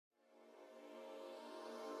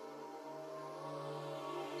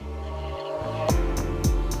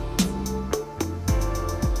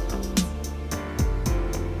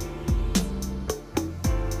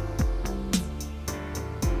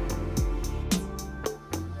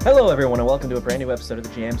Hello, everyone, and welcome to a brand new episode of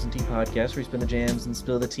the Jams and Tea podcast, where we spin the jams and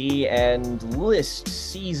spill the tea. And list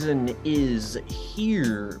season is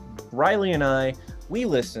here. Riley and we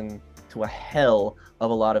listen to a hell of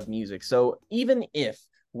a lot of music. So even if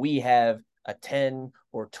we have a 10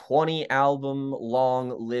 or 20 album long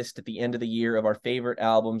list at the end of the year of our favorite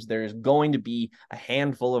albums, there's going to be a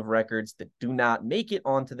handful of records that do not make it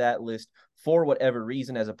onto that list for whatever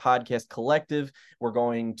reason. As a podcast collective, we're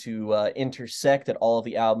going to intersect at all of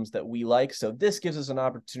the albums that we like. So this gives us an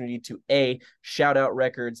opportunity to shout out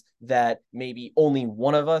records that maybe only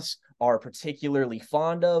one of us are particularly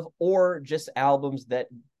fond of, or just albums that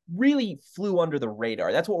really flew under the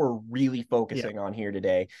radar. That's what we're really focusing on here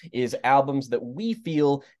today, is albums that we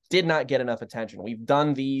feel did not get enough attention. We've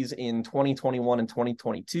done these in 2021 and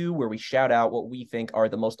 2022, where we shout out what we think are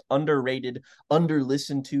the most underrated,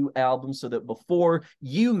 under-listened to albums, so that before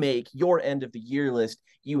you make your end of the year list,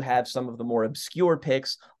 you have some of the more obscure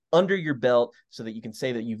picks under your belt so that you can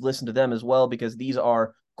say that you've listened to them as well, because these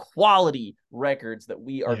are quality records that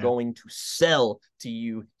we are going to sell to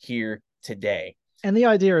you here today. And the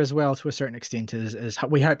idea as well, to a certain extent, is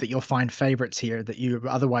we hope that you'll find favorites here that you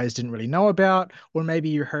otherwise didn't really know about, or maybe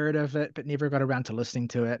you heard of it but never got around to listening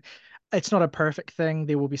to it. It's not a perfect thing.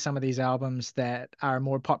 There will be some of these albums that are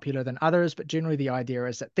more popular than others, but generally the idea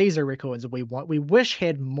is that these are records we wish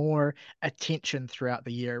had more attention throughout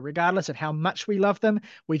the year, regardless of how much we love them.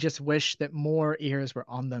 We just wish that more ears were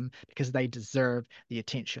on them because they deserve the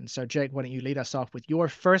attention. So, Jake, why don't you lead us off with your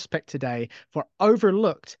first pick today for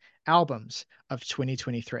overlooked albums of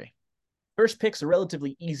 2023? First pick's a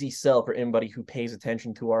relatively easy sell for anybody who pays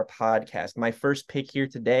attention to our podcast. My first pick here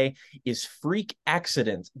today is Freak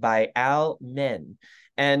Accident by Al Men.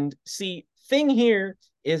 And see, thing here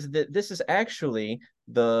is that this is actually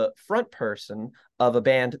the front person of a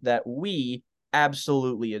band that we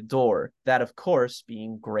absolutely adore. That, of course,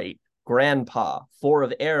 being Great Grandpa. Four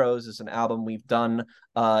of Arrows is an album we've done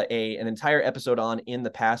an entire episode on in the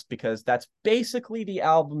past, because that's basically the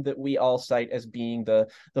album that we all cite as being the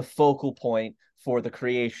focal point for the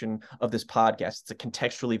creation of this podcast. It's a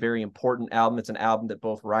contextually very important album. It's an album that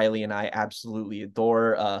both Riley and I absolutely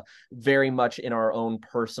adore, very much in our own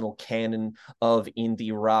personal canon of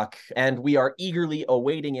indie rock. And we are eagerly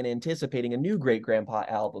awaiting and anticipating a new Great Grandpa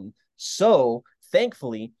album. So,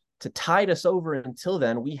 thankfully, to tide us over until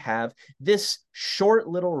then, we have this short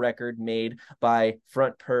little record made by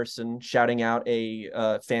front person shouting out a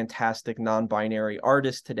fantastic non-binary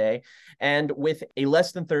artist today, and with a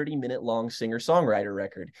less than 30-minute long singer-songwriter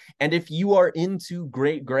record. And if you are into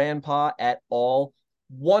Great Grandpa at all,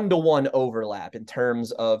 one-to-one overlap in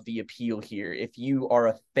terms of the appeal here. If you are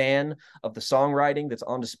a fan of the songwriting that's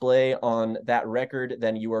on display on that record,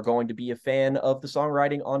 then you are going to be a fan of the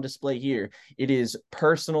songwriting on display here. It is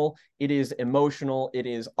personal, it is emotional, it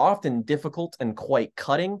is often difficult and quite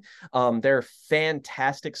cutting. There are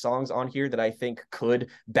fantastic songs on here that I think could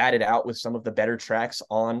bat it out with some of the better tracks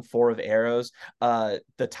on Four of Arrows.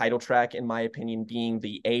 The title track, in my opinion, being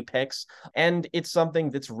the apex. And it's something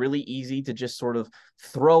that's really easy to just sort of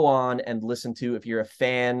throw on and listen to if you're a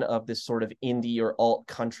fan of this sort of indie or alt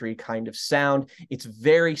country kind of sound. It's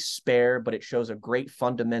very spare, but it shows a great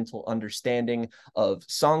fundamental understanding of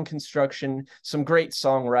song construction, some great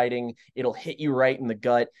songwriting. It'll hit you right in the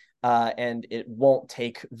gut. And it won't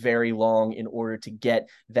take very long in order to get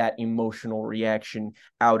that emotional reaction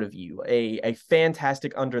out of you. A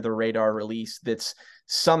fantastic under the radar release that's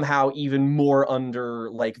somehow even more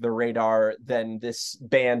under like the radar than this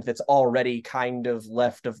band that's already kind of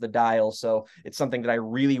left of the dial. So it's something that I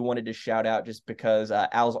really wanted to shout out, just because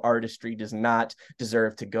Al's artistry does not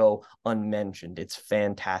deserve to go unmentioned. It's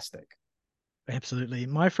fantastic. Absolutely.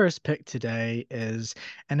 My first pick today is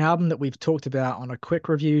an album that we've talked about on a quick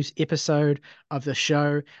reviews episode of the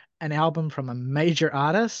show, an album from a major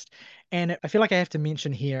artist. And I feel like I have to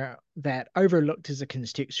mention here that overlooked is a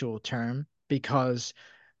contextual term because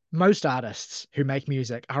most artists who make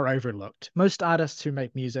music are overlooked. Most artists who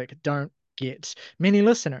make music don't get many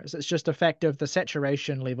listeners. It's just a fact of the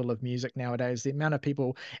saturation level of music nowadays, the amount of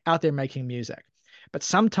people out there making music. But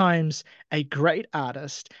sometimes a great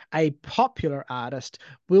artist, a popular artist,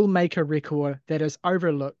 will make a record that is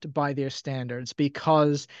overlooked by their standards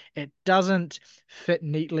because it doesn't fit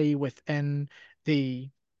neatly within the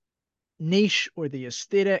niche or the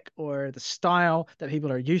aesthetic or the style that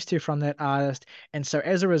people are used to from that artist. And so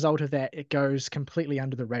as a result of that, it goes completely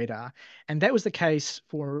under the radar. And that was the case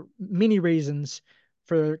for many reasons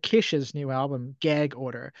for Kesha's new album, Gag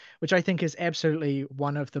Order, which I think is absolutely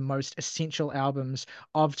one of the most essential albums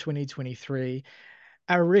of 2023.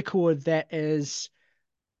 A record that is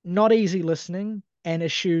not easy listening, and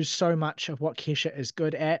eschews so much of what Kesha is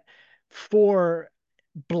good at for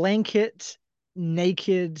blanket,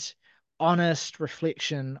 naked, honest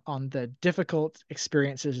reflection on the difficult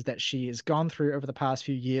experiences that she has gone through over the past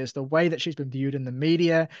few years, the way that she's been viewed in the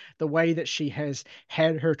media, the way that she has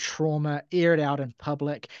had her trauma aired out in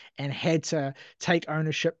public and had to take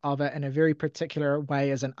ownership of it in a very particular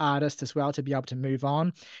way as an artist as well to be able to move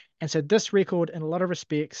on. And so this record, in a lot of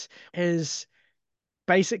respects, is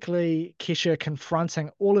basically Kesha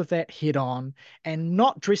confronting all of that head on and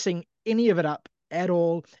not dressing any of it up at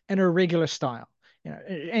all in a regular style.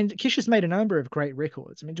 And Kesha's made a number of great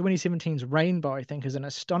records. I mean, 2017's Rainbow, I think, is an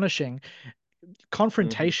astonishing Mhm.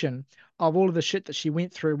 confrontation of all of the shit that she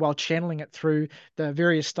went through while channeling it through the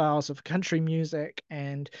various styles of country music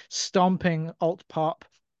and stomping alt pop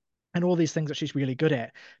and all these things that she's really good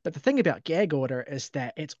at. But the thing about Gag Order is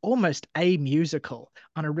that it's almost a musical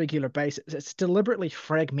on a regular basis. It's deliberately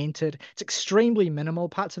fragmented. It's extremely minimal.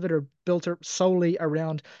 Parts of it are built solely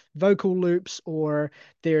around vocal loops, or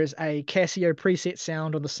there's a Casio preset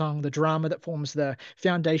sound on the song, the drama that forms the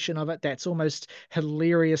foundation of it. That's almost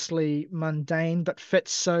hilariously mundane, but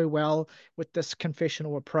fits so well with this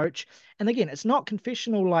confessional approach. And again, it's not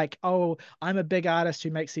confessional like, oh, I'm a big artist who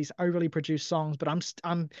makes these overly produced songs, but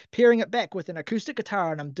I'm pairing it back with an acoustic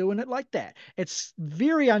guitar and I'm doing it like that. It's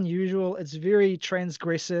very unusual. It's very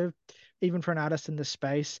transgressive, even for an artist in this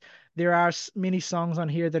space. There are many songs on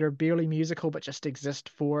here that are barely musical, but just exist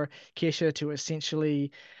for Kesha to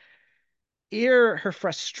essentially air her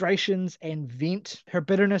frustrations and vent her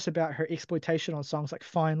bitterness about her exploitation on songs like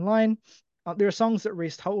Fine Line. There are songs that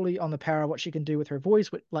rest wholly on the power of what she can do with her voice,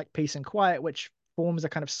 like Peace and Quiet, which forms a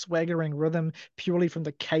kind of swaggering rhythm purely from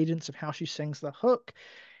the cadence of how she sings the hook.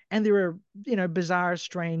 And there are, bizarre,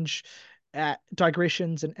 strange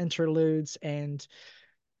digressions and interludes, and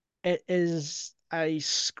it is a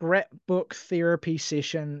scrapbook therapy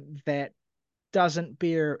session that doesn't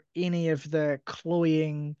bear any of the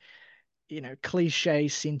cloying, cliche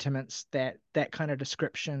sentiments that that kind of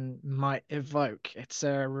description might evoke. It's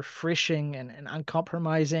a refreshing and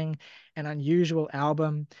uncompromising and unusual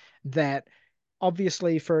album that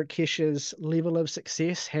obviously for Kesha's level of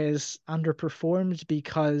success has underperformed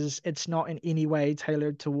because it's not in any way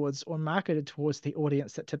tailored towards or marketed towards the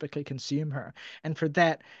audience that typically consume her. And for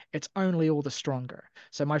that, it's only all the stronger.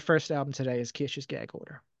 So my first album today is Kesha's Gag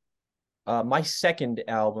Order. My second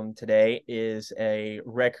album today is a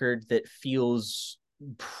record that feels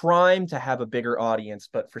primed to have a bigger audience,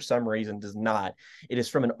 but for some reason does not. It is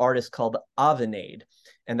from an artist called Avenade,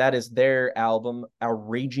 and that is their album, Our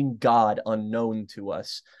Raging God Unknown to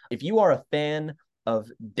Us. If you are a fan of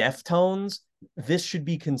Deftones, this should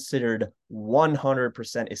be considered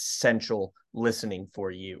 100% essential listening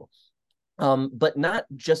for you. But not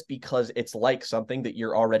just because it's like something that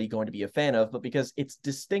you're already going to be a fan of, but because it's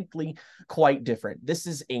distinctly quite different. This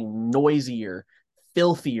is a noisier,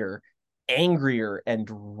 filthier, angrier, and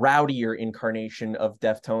rowdier incarnation of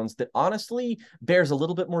Deftones that honestly bears a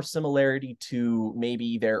little bit more similarity to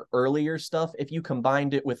maybe their earlier stuff if you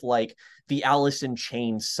combined it with like the Alice in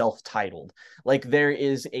Chains self-titled. Like there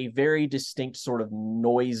is a very distinct sort of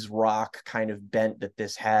noise rock kind of bent that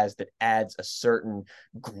this has that adds a certain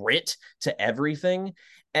grit to everything.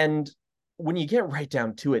 And when you get right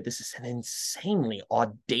down to it, this is an insanely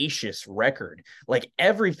audacious record. Like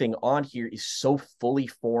everything on here is so fully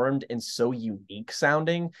formed and so unique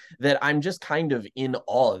sounding that I'm just kind of in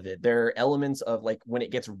awe of it. There are elements of like when it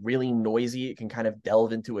gets really noisy, it can kind of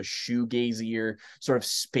delve into a shoegazier, sort of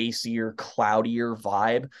spacier, cloudier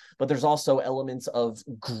vibe. But there's also elements of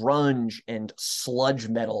grunge and sludge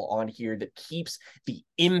metal on here that keeps the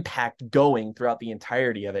impact going throughout the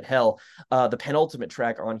entirety of it. Hell, the penultimate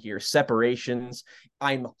track on here, Separations.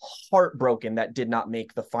 I'm heartbroken that did not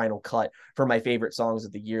make the final cut for my favorite songs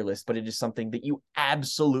of the year list, but it is something that you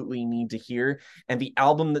absolutely need to hear. And the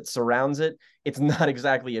album that surrounds it, it's not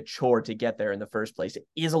exactly a chore to get there in the first place. It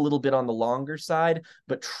is a little bit on the longer side,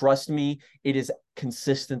 but trust me, it is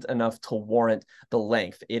consistent enough to warrant the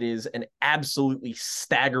length. It is an absolutely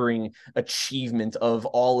staggering achievement of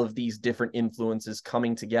all of these different influences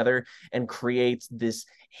coming together and creates this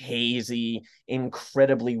hazy,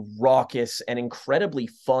 incredibly raucous, and incredibly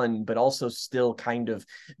fun, but also still kind of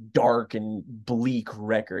dark and bleak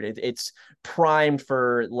record. It's primed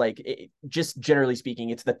for just generally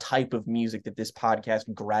speaking, it's the type of music that this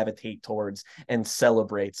podcast gravitate towards and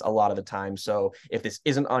celebrates a lot of the time. So if this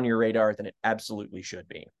isn't on your radar, then it absolutely should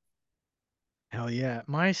be. Hell yeah.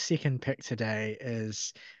 My second pick today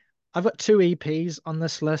is I've got two EPs on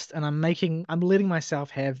this list, and I'm letting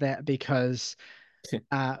myself have that because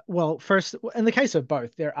Well, first, in the case of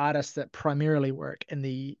both, they're artists that primarily work in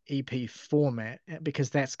the EP format because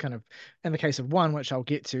that's kind of, in the case of one, which I'll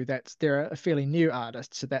get to, that's they're a fairly new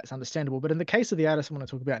artist, so that's understandable. But in the case of the artist I want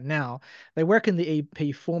to talk about now, they work in the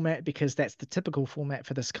EP format because that's the typical format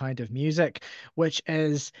for this kind of music, which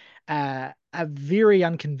is a very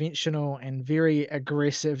unconventional and very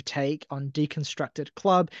aggressive take on deconstructed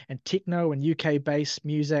club and techno and UK-based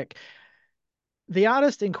music. The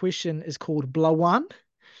artist in question is called Blawan,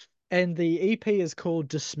 and the EP is called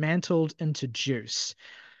Dismantled into Juice.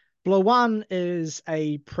 Blawan is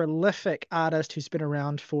a prolific artist who's been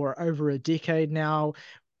around for over a decade now,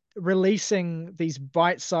 releasing these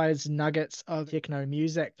bite-sized nuggets of techno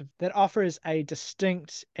music that offers a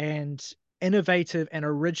distinct and innovative and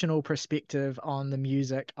original perspective on the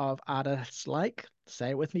music of artists like, say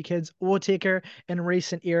it with me, kids, Autechre in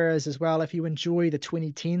recent eras as well. If you enjoy the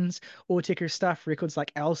 2010s Autechre stuff, records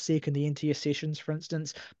like Alsec and the NTS Sessions, for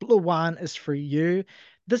instance, Blawan is for you.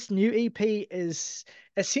 This new EP is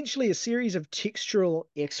essentially a series of textural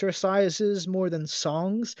exercises more than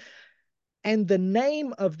songs, and the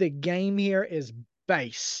name of the game here is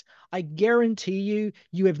bass. I guarantee you,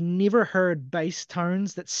 you have never heard bass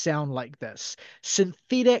tones that sound like this.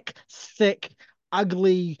 Synthetic, thick,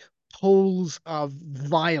 ugly pulls of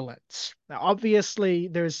violence. Now, obviously,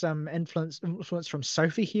 there's some influence from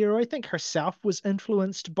Sophie here. I think herself was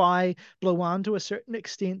influenced by Blawan to a certain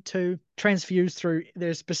extent too, transfused through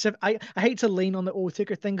there's specific. I hate to lean on the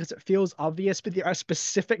Autechre thing because it feels obvious, but there are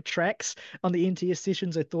specific tracks on the NTS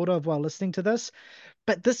Sessions I thought of while listening to this.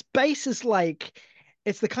 But this bass is like,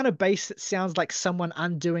 it's the kind of bass that sounds like someone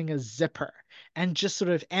undoing a zipper and just sort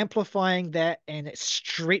of amplifying that and it's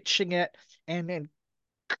stretching it and then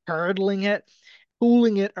curdling it,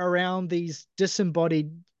 pulling it around these disembodied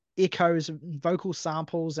echoes, vocal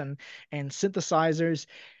samples, and synthesizers.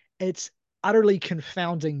 It's utterly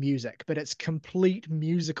confounding music, but it's complete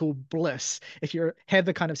musical bliss if you have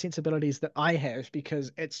the kind of sensibilities that I have,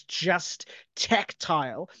 because it's just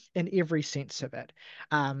tactile in every sense of it.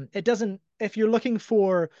 It doesn't, if you're looking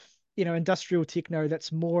for, industrial techno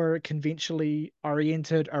that's more conventionally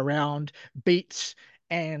oriented around beats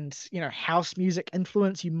and house music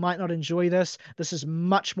influence, you might not enjoy this. This is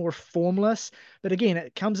much more formless, but again,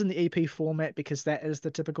 it comes in the EP format because that is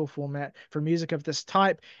the typical format for music of this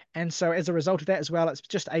type. And so as a result of that as well, it's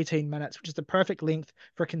just 18 minutes, which is the perfect length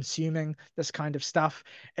for consuming this kind of stuff.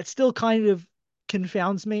 It still kind of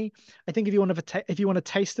confounds me. I think if you want a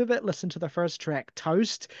taste of it, listen to the first track,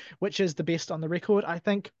 Toast, which is the best on the record, I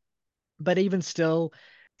think. But even still,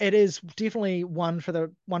 it is definitely one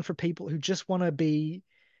for people who just want to be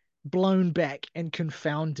blown back and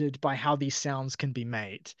confounded by how these sounds can be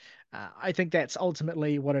made. I think that's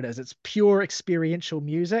ultimately what it is. It's pure experiential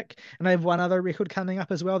music. And I have one other record coming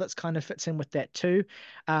up as well that's kind of fits in with that too.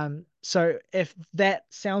 So if that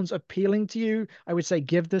sounds appealing to you, I would say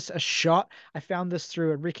give this a shot. I found this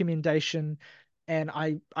through a recommendation. And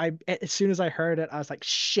as soon as I heard it, I was like,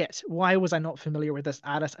 shit, why was I not familiar with this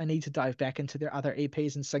artist? I need to dive back into their other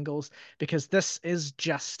EPs and singles because this is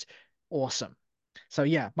just awesome. So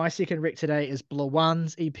yeah, my second rec today is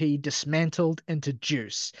Blawan's EP Dismantled into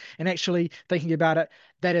Juice. And actually, thinking about it,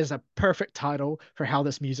 that is a perfect title for how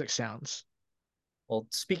this music sounds. Well,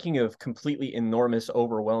 speaking of completely enormous,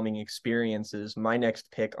 overwhelming experiences, my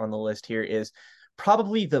next pick on the list here is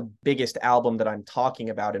probably the biggest album that I'm talking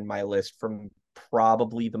about in my list from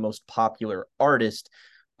probably the most popular artist.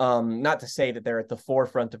 Not to say that they're at the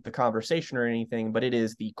forefront of the conversation or anything, but it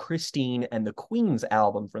is the Christine and the Queens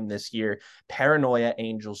album from this year, Paranoia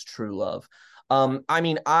Angels True Love. I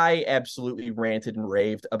mean, I absolutely ranted and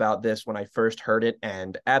raved about this when I first heard it,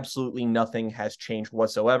 and absolutely nothing has changed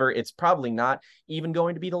whatsoever. It's probably not even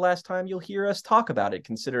going to be the last time you'll hear us talk about it,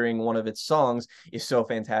 considering one of its songs is so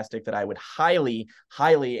fantastic that I would highly,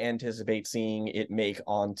 highly anticipate seeing it make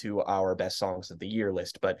onto our best songs of the year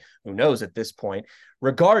list. But who knows at this point?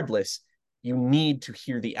 Regardless, you need to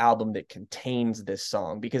hear the album that contains this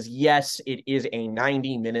song because, yes, it is a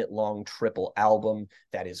 90-minute long triple album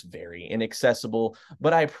that is very inaccessible,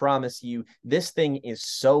 but I promise you, this thing is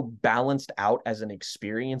so balanced out as an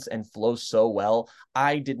experience and flows so well.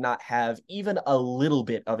 I did not have even a little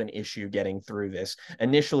bit of an issue getting through this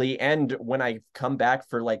initially. And when I come back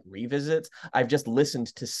for like revisits, I've just listened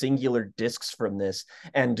to singular discs from this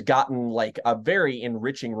and gotten like a very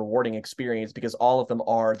enriching, rewarding experience because all of them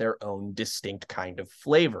are their own distinct kind of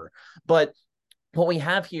flavor. But what we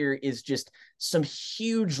have here is just some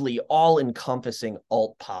hugely all-encompassing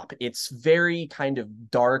alt pop. It's very kind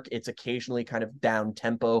of dark. It's occasionally kind of down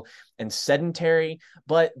tempo and sedentary,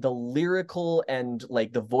 but the lyrical and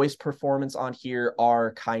like the voice performance on here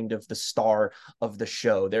are kind of the star of the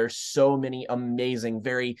show. There's so many amazing,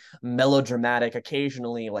 very melodramatic,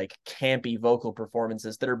 occasionally like campy vocal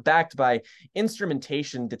performances that are backed by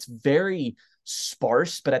instrumentation that's very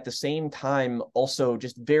sparse, but at the same time also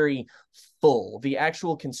just very full. The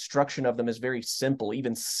actual construction of them is very simple,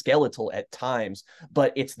 even skeletal at times,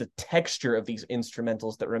 but it's the texture of these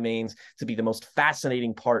instrumentals that remains to be the most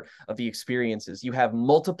fascinating part of the experiences. You have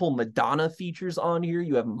multiple Madonna features on here.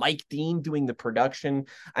 You have Mike Dean doing the production.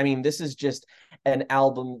 I mean, this is just an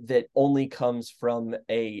album that only comes from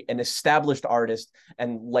an established artist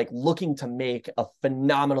and like looking to make a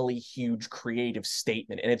phenomenally huge creative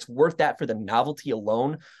statement. And it's worth that for the novelty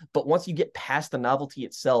alone. But once you get past the novelty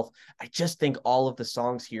itself, I just think all of the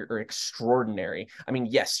songs here are extraordinary. I mean,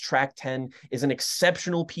 yes, track 10 is an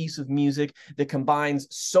exceptional piece of music that combines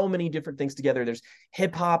so many different things together. There's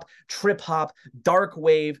hip hop, trip hop, dark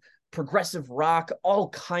wave, progressive rock, all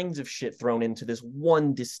kinds of shit thrown into this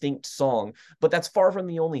one distinct song. But that's far from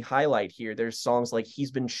the only highlight here. There's songs like He's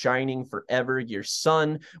Been Shining Forever, Your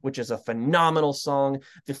Son, which is a phenomenal song.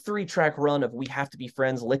 The 3-track run of We Have to Be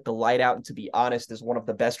Friends, Lick the Light Out, and To Be Honest is one of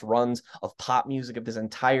the best runs of pop music of this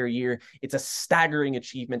entire year. It's a staggering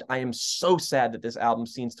achievement. I am so sad that this album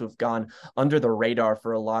seems to have gone under the radar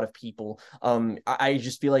for a lot of people. I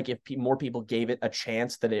just feel like if more people gave it a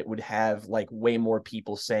chance, that it would have like way more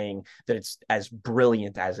people saying that it's as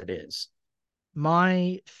brilliant as it is.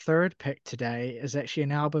 My third pick today is actually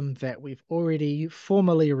an album that we've already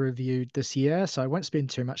formally reviewed this year, so I won't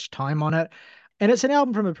spend too much time on it. And it's an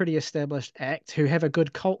album from a pretty established act who have a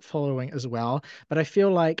good cult following as well, but I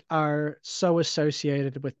feel like are so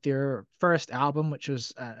associated with their first album, which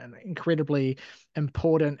was an incredibly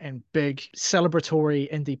important and big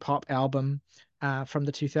celebratory indie pop album. From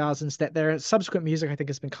the 2000s, that their subsequent music I think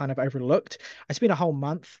has been kind of overlooked. I spent a whole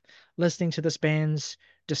month listening to this band's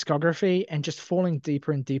discography and just falling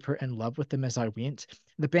deeper and deeper in love with them as I went.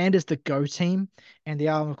 The band is the Go Team, and the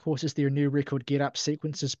album, of course, is their new record Get Up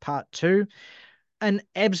Sequences Part 2. An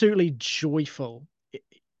absolutely joyful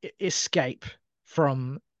escape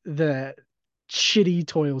from the shitty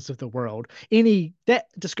toils of the world. Any that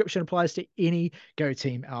description applies to any Go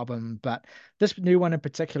Team album, but this new one in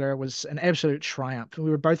particular was an absolute triumph. We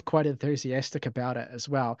were both quite enthusiastic about it as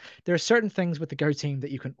well. There are certain things with the Go Team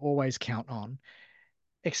that you can always count on: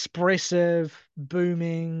 expressive,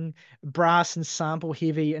 booming, brass and sample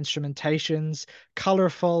heavy instrumentations,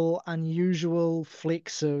 colorful, unusual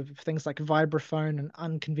flecks of things like vibraphone and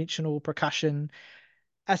unconventional percussion,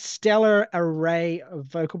 a stellar array of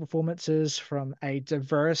vocal performances from a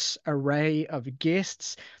diverse array of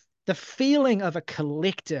guests, the feeling of a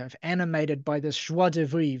collective animated by this joie de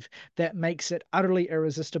vivre that makes it utterly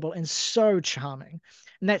irresistible and so charming.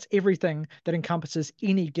 And that's everything that encompasses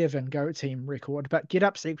any given Go Team record. But Get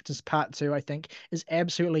Up Sequences Part 2, I think, is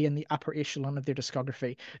absolutely in the upper echelon of their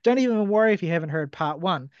discography. Don't even worry if you haven't heard Part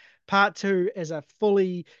 1. Part 2 is a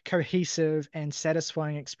fully cohesive and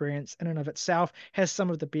satisfying experience in and of itself, has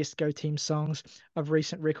some of the best Go Team songs of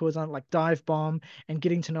recent records on it, like Dive Bomb and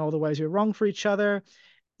Getting to Know All the Ways We're Wrong for Each Other.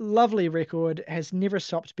 Lovely record, has never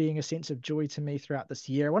stopped being a sense of joy to me throughout this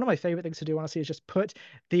year. One of my favorite things to do, honestly, is just put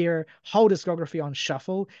their whole discography on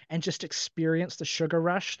shuffle and just experience the sugar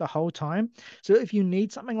rush the whole time. So if you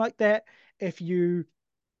need something like that, if you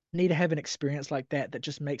need to have an experience like that that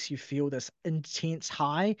just makes you feel this intense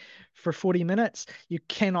high for 40 minutes, you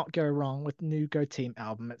cannot go wrong with new Go Team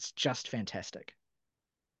album. It's just fantastic.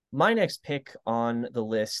 My next pick on the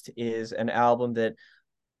list is an album that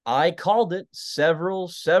I called it several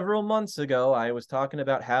months ago. I was talking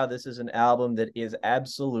about how this is an album that is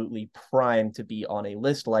absolutely primed to be on a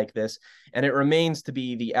list like this. And it remains to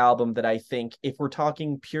be the album that I think, if we're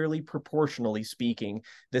talking purely proportionally speaking,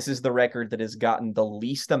 this is the record that has gotten the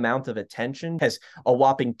least amount of attention, has a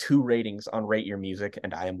whopping 2 ratings on Rate Your Music,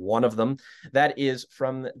 and I am one of them. That is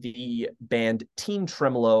from the band Team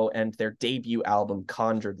Tremolo and their debut album,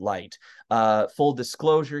 Conjured Light. Full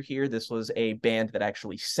disclosure here, this was a band that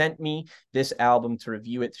actually sent me this album to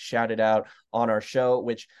review it, to shout it out on our show,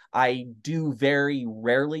 which I do very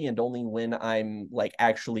rarely and only when I'm like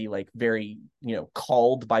actually like very,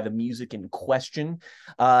 called by the music in question.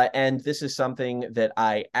 And this is something that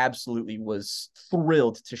I absolutely was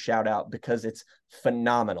thrilled to shout out because it's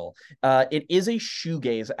phenomenal. It is a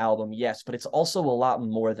shoegaze album, yes, but it's also a lot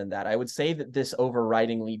more than that. I would say that this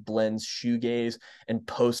overridingly blends shoegaze and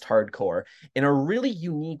post-hardcore in a really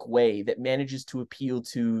unique way that manages to appeal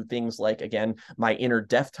to things like, again, my inner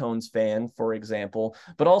Deftones fan, for example,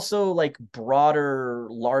 but also like broader,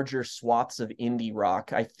 larger swaths of indie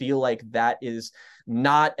rock. I feel like that is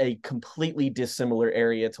not a completely dissimilar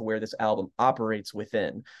area to where this album operates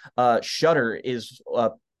within. Shutter is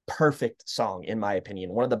a perfect song in my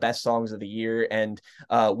opinion, one of the best songs of the year, and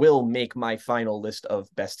will make my final list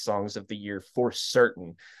of best songs of the year for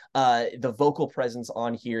certain. The vocal presence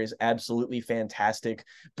on here is absolutely fantastic,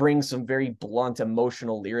 brings some very blunt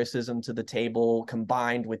emotional lyricism to the table,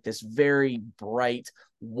 combined with this very bright,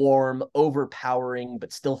 warm, overpowering,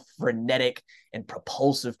 but still frenetic and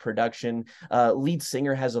propulsive production. Lead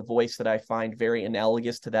singer has a voice that I find very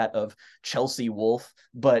analogous to that of Chelsea Wolfe,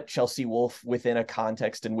 but Chelsea Wolfe within a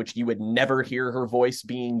context in which you would never hear her voice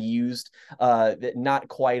being used. Not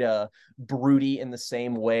quite a broody in the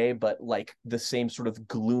same way, but like the same sort of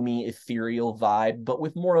gloomy, ethereal vibe, but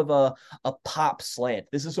with more of a pop slant.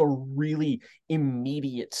 This is a really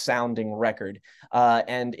immediate sounding record,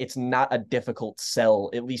 and it's not a difficult sell,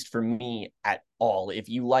 at least for me, at all. If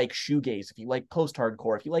you like shoegaze, if you like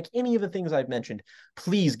post-hardcore, if you like any of the things I've mentioned,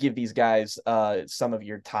 please give these guys some of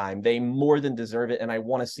your time. They more than deserve it, and I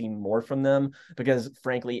want to see more from them because,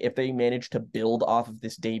 frankly, if they manage to build off of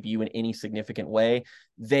this debut in any significant way,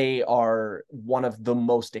 they are one of the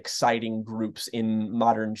most exciting groups in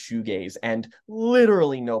modern shoegaze, and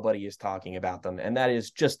literally nobody is talking about them, and that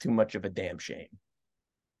is just too much of a damn shame.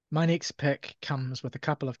 My next pick comes with a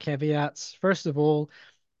couple of caveats. First of all,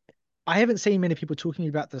 I haven't seen many people talking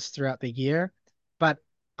about this throughout the year, but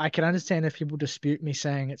I can understand if people dispute me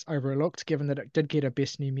saying it's overlooked, given that it did get a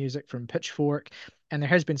Best New Music from Pitchfork, and there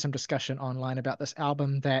has been some discussion online about this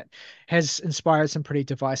album that has inspired some pretty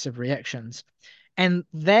divisive reactions. And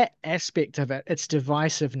that aspect of it, its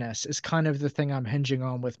divisiveness, is kind of the thing I'm hinging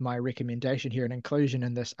on with my recommendation here and inclusion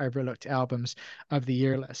in this overlooked albums of the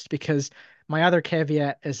year list. Because my other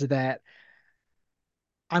caveat is that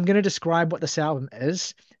I'm going to describe what this album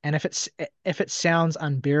is, and if it sounds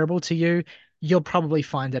unbearable to you, you'll probably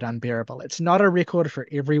find it unbearable. It's not a record for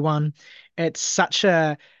everyone. It's such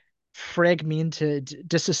a fragmented,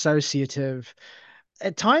 disassociative,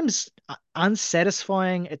 at times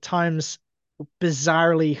unsatisfying, at times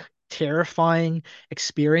bizarrely terrifying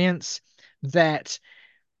experience that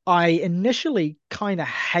I initially kind of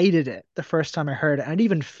hated it the first time I heard it. I'd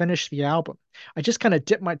even finished the album. I just kind of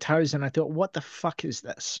dipped my toes and I thought, what the fuck is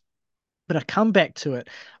this? But I come back to it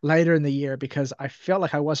later in the year because I felt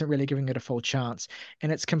like I wasn't really giving it a full chance,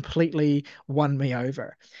 and it's completely won me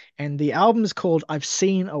over. And the album's called I've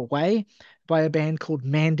Seen a Way by a band called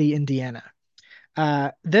Mandy, Indiana.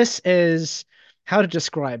 This is how to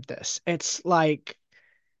describe this. It's like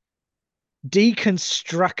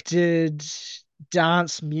deconstructed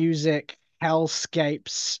dance music,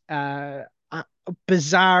 hellscapes,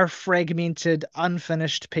 bizarre, fragmented,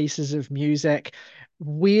 unfinished pieces of music,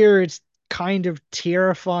 weird, kind of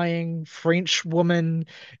terrifying French woman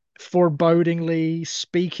forebodingly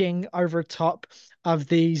speaking over top of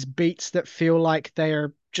these beats that feel like they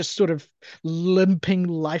are just sort of limping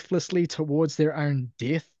lifelessly towards their own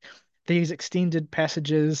death. These extended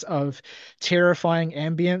passages of terrifying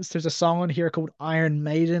ambience. There's a song on here called Iron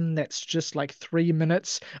Maiden that's just like 3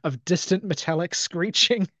 minutes of distant metallic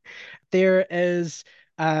screeching. There is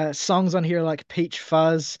songs on here like Peach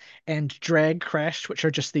Fuzz and Drag Crash, which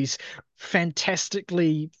are just these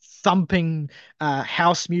fantastically thumping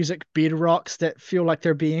house music bedrocks that feel like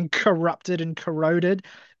they're being corrupted and corroded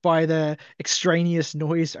by the extraneous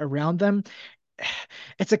noise around them.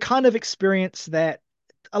 It's a kind of experience that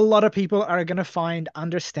a lot of people are going to find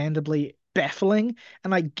understandably baffling,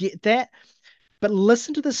 and I get that. But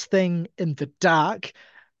listen to this thing in the dark.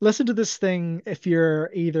 Listen to this thing if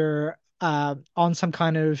you're either on some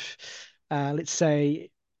kind of, let's say,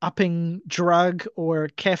 upping drug or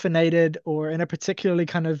caffeinated or in a particularly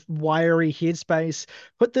kind of wiry headspace.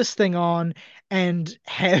 Put this thing on and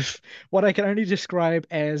have what I can only describe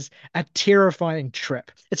as a terrifying trip.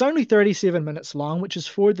 It's only 37 minutes long, which is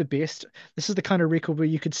for the best. This is the kind of record where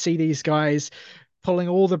you could see these guys pulling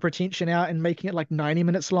all the pretension out and making it like 90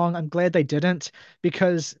 minutes long. I'm glad they didn't,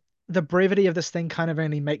 because the brevity of this thing kind of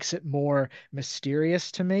only makes it more mysterious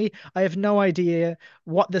to me. I have no idea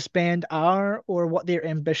what this band are or what their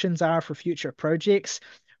ambitions are for future projects,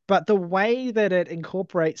 but the way that it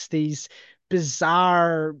incorporates these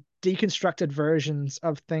bizarre deconstructed versions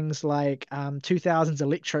of things like 2000s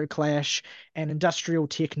electro clash and industrial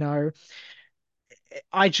techno,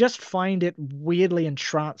 I just find it weirdly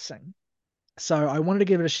entrancing. So I wanted to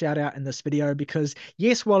give it a shout out in this video because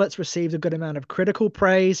yes, while it's received a good amount of critical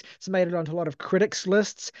praise, it's made it onto a lot of critics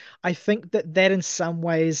lists. I think that that in some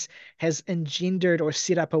ways has engendered or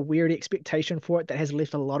set up a weird expectation for it that has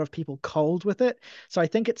left a lot of people cold with it. So I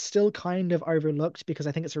think it's still kind of overlooked because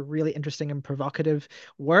I think it's a really interesting and provocative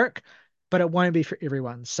work, but it won't be for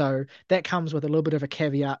everyone. So that comes with a little bit of a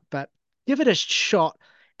caveat, but give it a shot.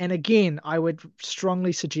 And again, I would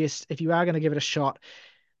strongly suggest if you are going to give it a shot,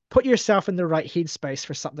 put yourself in the right headspace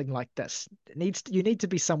for something like this. You need to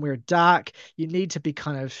be somewhere dark, you need to be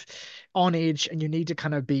kind of on edge, and you need to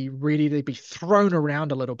kind of be ready to be thrown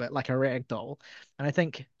around a little bit like a rag doll. And I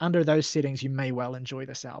think under those settings, you may well enjoy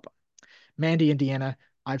this album. Mandy Indiana,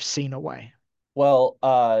 I've seen a way. Well,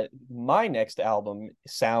 my next album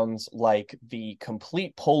sounds like the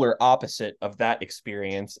complete polar opposite of that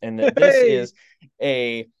experience, and that this Hey! is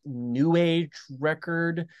a new age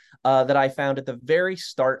record that I found at the very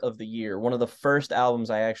start of the year. One of the first albums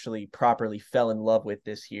I actually properly fell in love with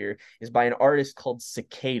this year is by an artist called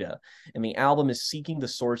Cicada, and the album is Seeking the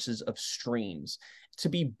Sources of Streams. To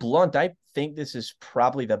be blunt, I think this is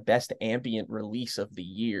probably the best ambient release of the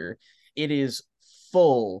year. It is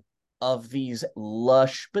full of these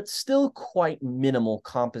lush but still quite minimal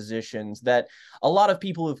compositions that a lot of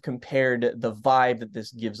people have compared the vibe that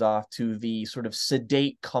this gives off to the sort of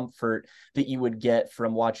sedate comfort that you would get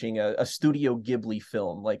from watching a Studio Ghibli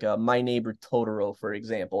film like My Neighbor Totoro, for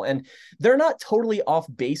example. And they're not totally off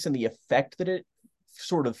base in the effect that it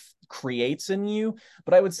sort of creates in you,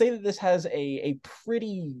 but I would say that this has a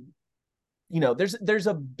pretty, there's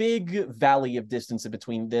a big valley of distance in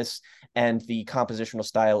between this and the compositional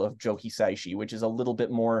style of Joe Hisaishi, which is a little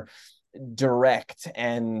bit more direct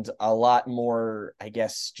and a lot more, I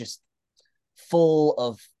guess, just full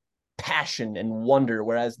of passion and wonder,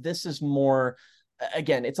 whereas this is more,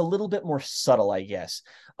 again, it's a little bit more subtle, I guess.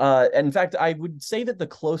 In fact, I would say that the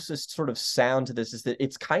closest sort of sound to this is that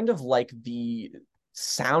it's kind of like the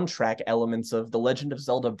soundtrack elements of The Legend of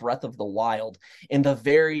Zelda Breath of the Wild in the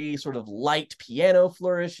very sort of light piano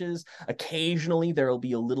flourishes. Occasionally, there will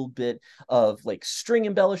be a little bit of like string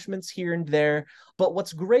embellishments here and there. But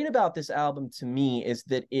what's great about this album to me is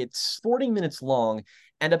that it's 40 minutes long,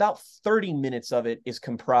 and about 30 minutes of it is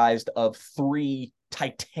comprised of three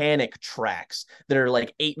titanic tracks that are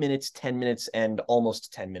like 8 minutes, 10 minutes, and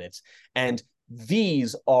almost 10 minutes. And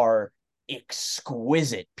these are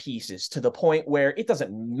exquisite pieces to the point where it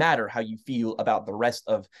doesn't matter how you feel about the rest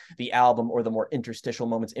of the album or the more interstitial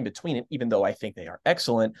moments in between it, even though I think they are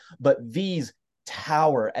excellent. But these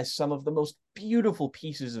tower as some of the most beautiful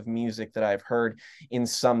pieces of music that I've heard in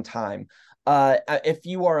some time. If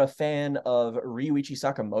you are a fan of Ryuichi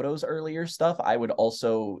Sakamoto's earlier stuff, I would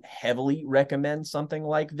also heavily recommend something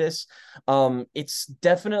like this. It's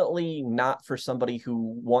definitely not for somebody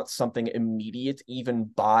who wants something immediate, even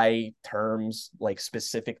by terms like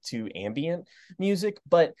specific to ambient music,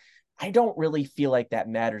 but I don't really feel like that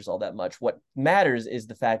matters all that much. What matters is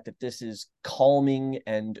the fact that this is calming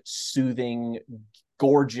and soothing,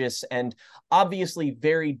 gorgeous, and obviously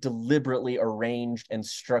very deliberately arranged and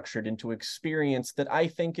structured into experience that I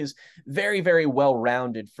think is very, very well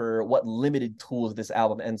rounded for what limited tools this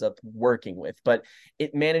album ends up working with. But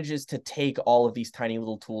it manages to take all of these tiny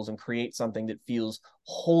little tools and create something that feels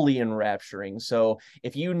wholly enrapturing. So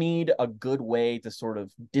if you need a good way to sort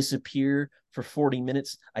of disappear for 40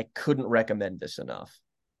 minutes, I couldn't recommend this enough.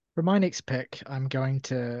 For my next pick, I'm going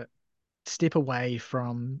to step away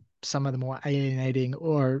from some of the more alienating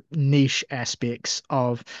or niche aspects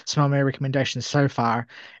of some of my recommendations so far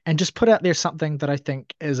and just put out there something that I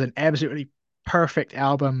think is an absolutely perfect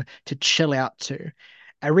album to chill out to.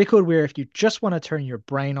 A record where if you just want to turn your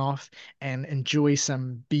brain off and enjoy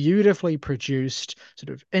some beautifully produced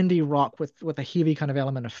sort of indie rock with a heavy kind of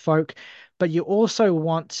element of folk, but you also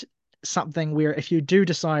want something where if you do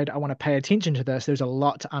decide I want to pay attention to this, there's a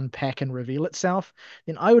lot to unpack and reveal itself,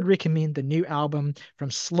 then I would recommend the new album from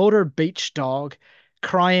Slaughter Beach Dog,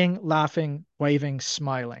 Crying, Laughing, Waving,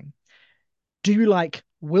 Smiling. Do you like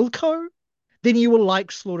Wilco? Then you will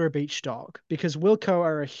like Slaughter Beach Dog because Wilco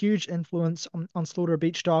are a huge influence on Slaughter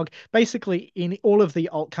Beach Dog. Basically, in all of the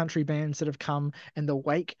alt country bands that have come in the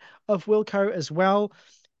wake of Wilco as well.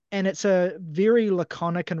 And it's a very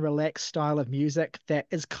laconic and relaxed style of music that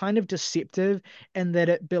is kind of deceptive in that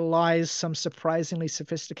it belies some surprisingly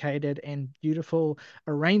sophisticated and beautiful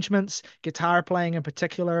arrangements, guitar playing in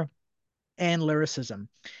particular, and lyricism.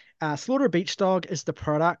 Slaughter Beach Dog is the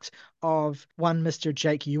product of one Mr.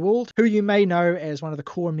 Jake Ewald, who you may know as one of the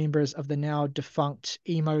core members of the now defunct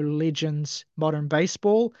emo legends Modern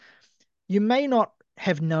Baseball. You may not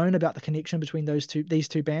have known about the connection between these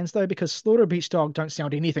two bands though, because Slaughter Beach Dog don't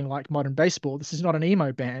sound anything like Modern Baseball. This is not an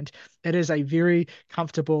emo band. It is a very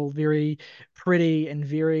comfortable, very pretty, and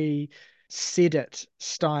very sedate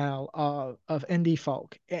style of indie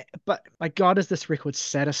folk. But my God, is this record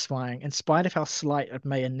satisfying in spite of how slight it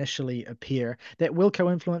may initially appear. That Wilco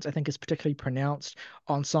influence, I think, is particularly pronounced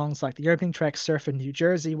on songs like the opening track Surf in New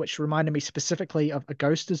Jersey, which reminded me specifically of A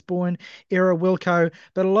Ghost Is Born era Wilco,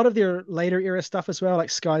 but a lot of their later era stuff as well, like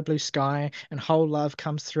Sky Blue Sky and Whole Love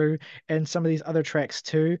comes through, and some of these other tracks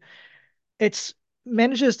too. It's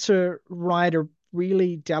manages to ride a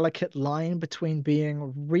really delicate line between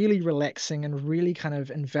being really relaxing and really kind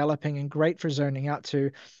of enveloping and great for zoning out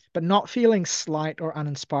to, but not feeling slight or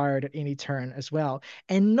uninspired at any turn as well,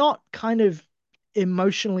 and not kind of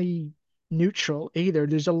emotionally neutral either.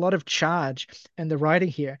 There's a lot of charge in the writing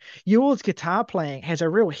here. Ewell's guitar playing has a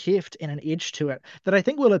real heft and an edge to it that I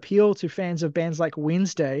think will appeal to fans of bands like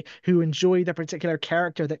Wednesday who enjoy the particular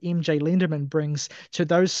character that MJ Lenderman brings to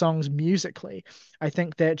those songs musically. I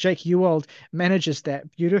think that Jake Ewald manages that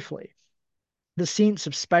beautifully. The sense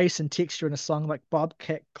of space and texture in a song like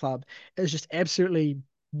Bobcat Club is just absolutely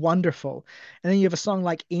wonderful. And then you have a song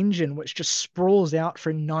like Engine, which just sprawls out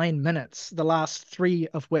for 9 minutes, the last three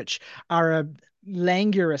of which are a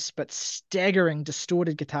languorous but staggering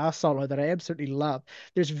distorted guitar solo that I absolutely love.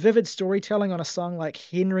 There's vivid storytelling on a song like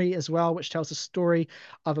Henry as well, which tells a story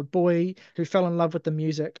of a boy who fell in love with the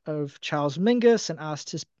music of Charles Mingus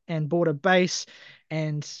and bought a bass,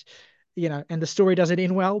 and and the story doesn't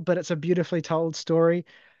end well, but it's a beautifully told story.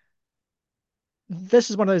 This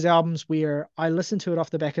is one of those albums where I listened to it off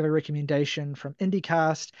the back of a recommendation from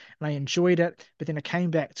IndieCast and I enjoyed it, but then I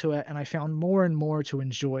came back to it and I found more and more to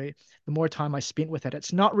enjoy the more time I spent with it.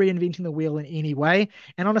 It's not reinventing the wheel in any way.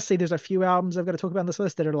 And honestly, there's a few albums I've got to talk about on this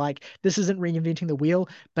list that are like, this isn't reinventing the wheel,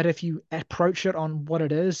 but if you approach it on what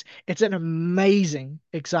it is, it's an amazing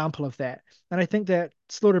example of that. And I think that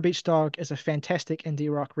Slaughter Beach Dog is a fantastic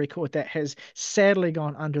indie rock record that has sadly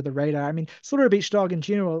gone under the radar. I mean, Slaughter Beach Dog in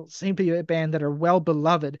general seem to be a band that are well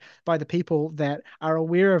beloved by the people that are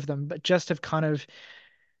aware of them, but just have kind of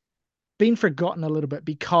been forgotten a little bit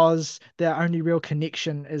because their only real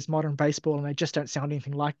connection is Modern Baseball and they just don't sound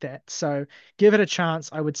anything like that. So give it a chance,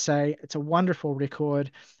 I would say. It's a wonderful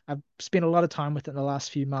record. I've spent a lot of time with it in the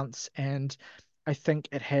last few months, and I think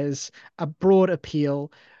it has a broad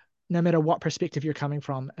appeal no matter what perspective you're coming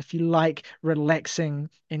from. If you like relaxing,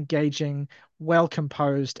 engaging, well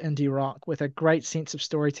composed indie rock with a great sense of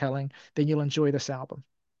storytelling, then you'll enjoy this album.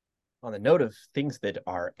 On the note of things that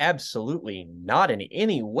are absolutely not in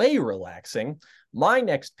any way relaxing, my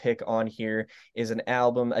next pick on here is an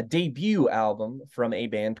album, a debut album from a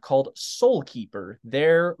band called Soulkeeper,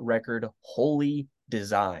 their record Holy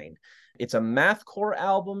Design. It's a mathcore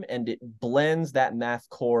album, and it blends that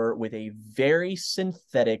mathcore with a very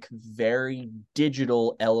synthetic, very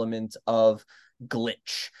digital element of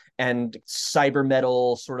glitch and cyber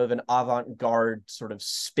metal, sort of an avant-garde sort of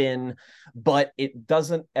spin, but it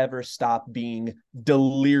doesn't ever stop being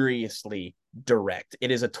deliriously direct.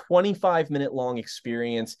 It is a 25-minute long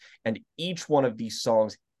experience, and each one of these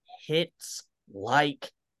songs hits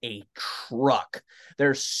like a truck.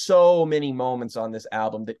 There's so many moments on this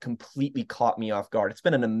album that completely caught me off guard. It's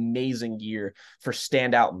been an amazing year for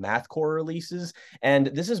standout mathcore releases, and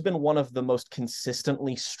this has been one of the most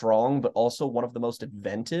consistently strong, but also one of the most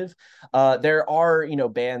inventive. There are,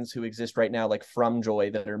 bands who exist right now like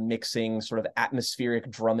Frumjoy that are mixing sort of atmospheric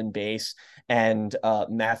drum and bass and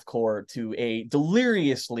mathcore to a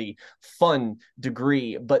deliriously fun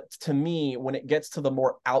degree. But to me, when it gets to the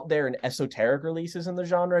more out there and esoteric releases in the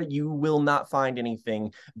genre, you will not find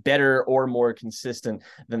anything better or more consistent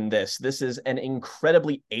than this. This is an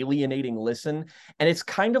incredibly alienating listen, and it's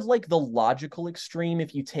kind of like the logical extreme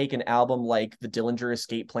if you take an album like the Dillinger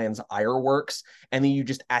Escape Plan's Ironworks and then you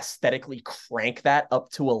just aesthetically crank that up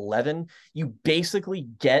to 11. You basically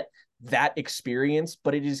get that experience,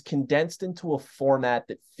 but it is condensed into a format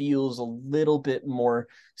that feels a little bit more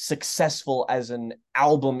successful as an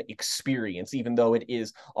album experience, even though it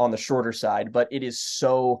is on the shorter side. But it is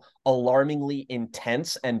so alarmingly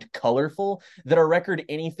intense and colorful that a record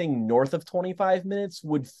anything north of 25 minutes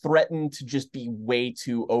would threaten to just be way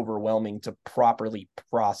too overwhelming to properly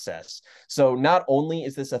process. So not only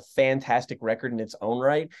is this a fantastic record in its own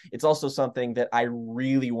right, it's also something that I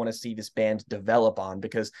really want to see this band develop on,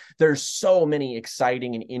 because there's so many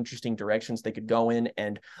exciting and interesting directions they could go in,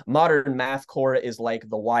 and modern mathcore is like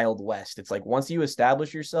the Wild West. It's like once you establish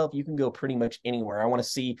establish yourself, you can go pretty much anywhere. I want to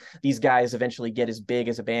see these guys eventually get as big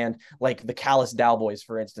as a band like the Callous Dowboys,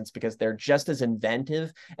 for instance, because they're just as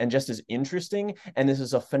inventive and just as interesting. And this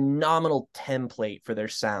is a phenomenal template for their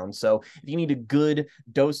sound. So if you need a good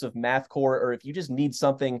dose of mathcore, or if you just need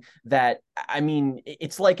something that, I mean,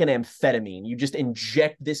 it's like an amphetamine. You just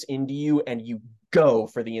inject this into you and you go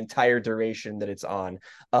for the entire duration that it's on.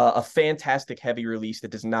 A fantastic heavy release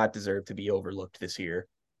that does not deserve to be overlooked this year.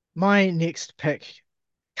 My next pick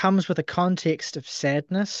comes with a context of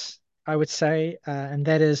sadness, I would say, and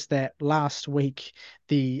that is that last week,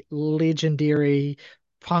 the legendary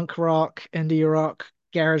punk rock, indie rock,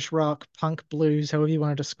 garage rock, punk blues, however you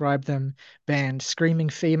want to describe them, band Screaming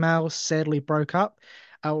Females sadly broke up,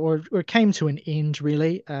 or came to an end,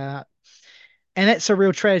 really. And that's a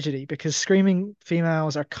real tragedy because Screaming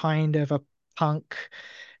Females are kind of a punk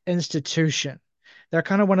institution. They're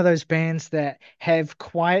kind of one of those bands that have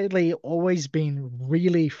quietly always been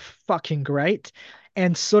really fucking great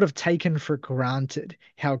and sort of taken for granted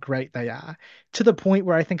how great they are, to the point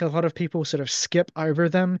where I think a lot of people sort of skip over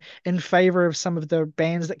them in favor of some of the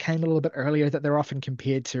bands that came a little bit earlier that they're often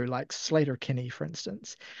compared to, like Sleater-Kinney, for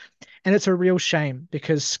instance. And it's a real shame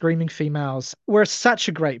because Screaming Females were such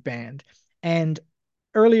a great band. And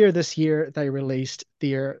earlier this year, they released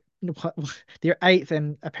their eighth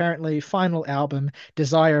and apparently final album,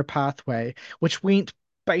 Desire Pathway, which went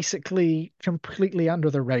basically completely under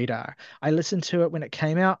the radar. I listened to it when it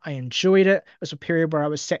came out. I enjoyed it. It was a period where I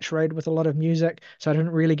was saturated with a lot of music, so I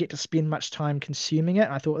didn't really get to spend much time consuming it.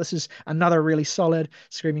 I thought this is another really solid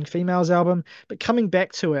Screaming Females album. But coming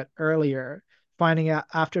back to it earlier, finding out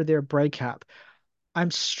after their breakup, I'm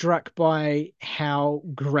struck by how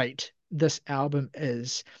great this album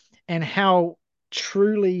is and how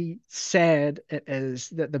truly sad it is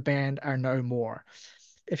that the band are no more.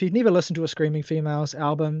 If you've never listened to a Screaming Females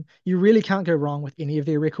album, you really can't go wrong with any of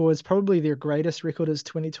their records. Probably their greatest record is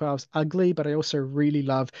 2012's Ugly, but I also really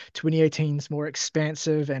love 2018's more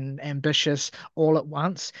expansive and ambitious All at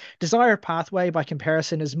Once. Desire Pathway, by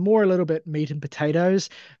comparison, is more a little bit meat and potatoes,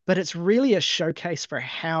 but it's really a showcase for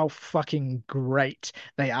how fucking great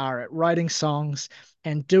they are at writing songs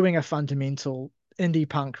and doing a fundamental indie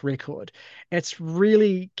punk record. It's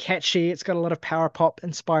really catchy. It's got a lot of power pop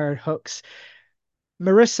inspired hooks.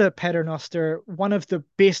 Marissa Paternoster, one of the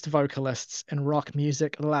best vocalists in rock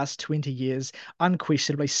music of the last 20 years,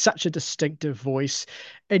 unquestionably such a distinctive voice.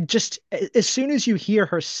 It just, as soon as you hear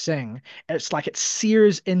her sing, it's like it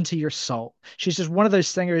sears into your soul. She's just one of those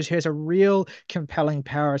singers who has a real compelling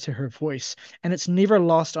power to her voice. And it's never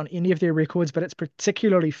lost on any of their records, but it's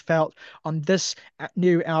particularly felt on this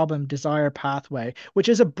new album, Desire Pathway, which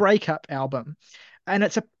is a breakup album. And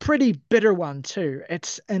it's a pretty bitter one too.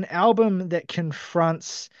 It's an album that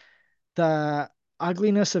confronts the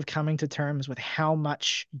ugliness of coming to terms with how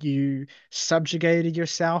much you subjugated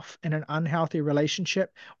yourself in an unhealthy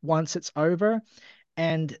relationship once it's over.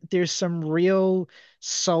 And there's some real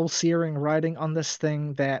soul-searing writing on this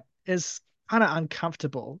thing that is kind of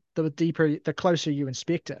uncomfortable the closer you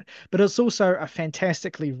inspect it. But it's also a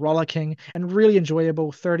fantastically rollicking and really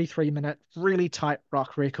enjoyable 33-minute, really tight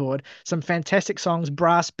rock record. Some fantastic songs.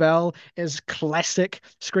 Brass Bell is classic.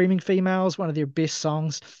 Screaming Females, one of their best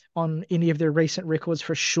songs on any of their recent records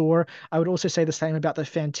for sure. I would also say the same about the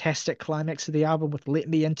fantastic climax of the album with Let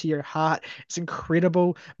Me Into Your Heart. It's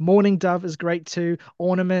incredible. Morning Dove is great too.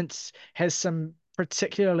 Ornaments has some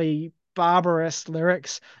particularly barbarous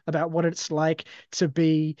lyrics about what it's like to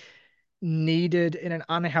be needed in an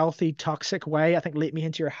unhealthy, toxic way. I think Let Me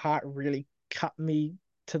Into Your Heart really cut me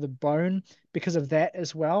to the bone because of that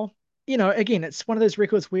as well. You know, again, it's one of those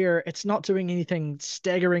records where it's not doing anything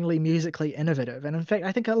staggeringly musically innovative. And in fact,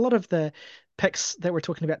 I think a lot of the picks that we're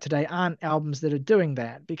talking about today aren't albums that are doing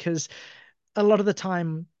that because a lot of the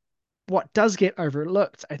time what does get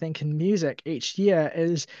overlooked, I think, in music each year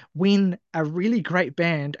is when a really great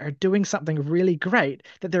band are doing something really great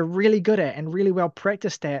that they're really good at and really well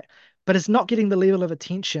practiced at, but it's not getting the level of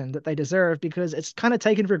attention that they deserve because it's kind of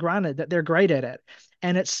taken for granted that they're great at it.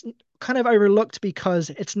 And it's kind of overlooked because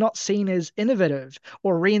it's not seen as innovative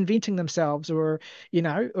or reinventing themselves or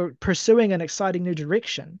pursuing an exciting new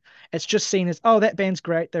direction. It's just seen as, oh, that band's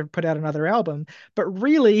great. They've put out another album. But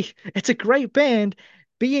really, it's a great band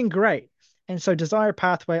being great. And so Desire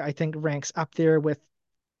Pathway, I think, ranks up there with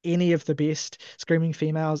any of the best Screaming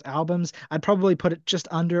Females albums. I'd probably put it just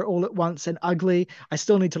under All at Once and Ugly. I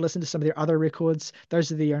still need to listen to some of their other records.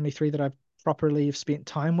 Those are the only three that I've properly have spent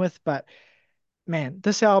time with. But man,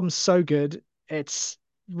 this album's so good. It's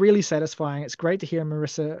really satisfying. It's great to hear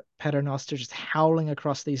Marissa Paternoster just howling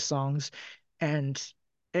across these songs. And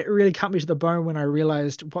it really cut me to the bone when I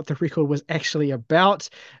realized what the record was actually about,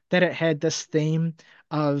 that it had this theme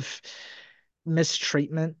of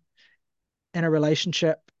mistreatment in a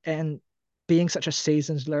relationship and being such a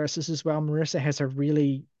seasoned lyricist as well. Marissa has a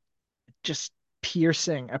really just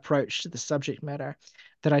piercing approach to the subject matter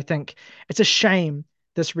that I think it's a shame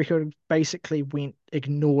this record basically went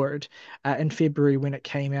ignored in February when it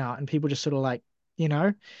came out, and people just sort of like, you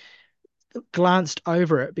know, glanced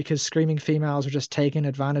over it because Screaming Females were just taken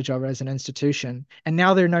advantage of as an institution, and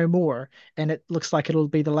now they're no more, and it looks like it'll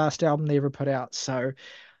be the last album they ever put out. So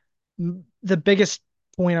the biggest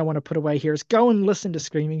point I want to put away here is go and listen to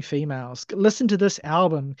Screaming Females. Listen to this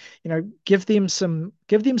album. You know, give them some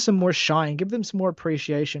more shine, give them some more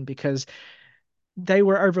appreciation because they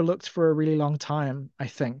were overlooked for a really long time, I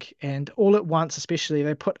think. And All at Once, especially,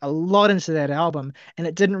 they put a lot into that album and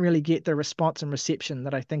it didn't really get the response and reception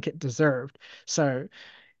that I think it deserved. So,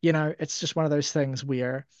 you know, it's just one of those things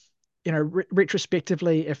where, you know,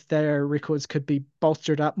 retrospectively, if their records could be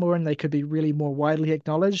bolstered up more and they could be really more widely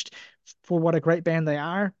acknowledged for what a great band they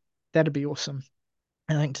are, that'd be awesome.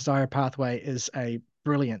 I think Desire Pathway is a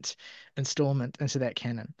brilliant installment into that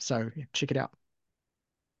canon. So yeah, check it out.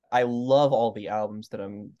 I love all the albums that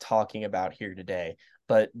I'm talking about here today,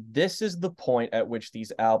 but this is the point at which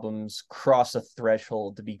these albums cross a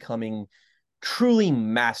threshold to becoming truly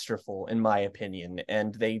masterful, in my opinion,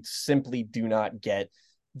 and they simply do not get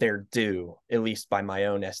their due, at least by my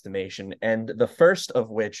own estimation. And the first of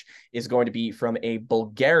which is going to be from a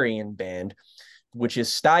Bulgarian band, which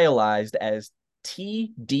is stylized as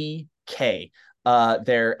TDK.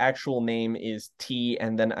 Their actual name is T,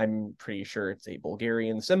 and then I'm pretty sure it's a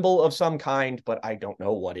Bulgarian symbol of some kind, but I don't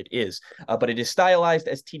know what it is. But it is stylized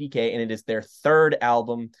as TDK, and it is their third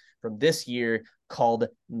album from this year called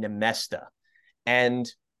Nemesta.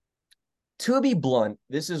 And to be blunt,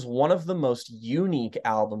 this is one of the most unique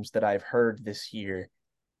albums that I've heard this year,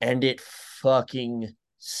 and it fucking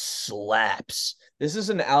slaps. This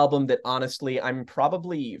is an album that honestly, I'm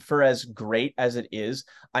probably, for as great as it is,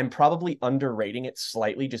 I'm probably underrating it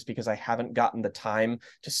slightly just because I haven't gotten the time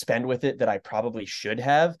to spend with it that I probably should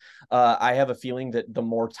have. I have a feeling that the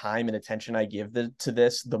more time and attention I give to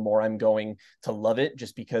this, the more I'm going to love it,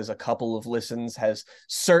 just because a couple of listens has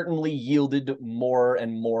certainly yielded more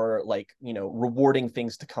and more, like, you know, rewarding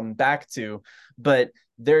things to come back to. But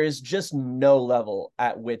there is just no level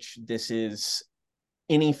at which this is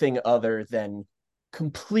anything other than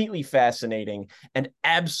completely fascinating and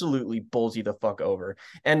absolutely bowls you the fuck over.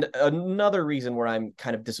 And another reason where I'm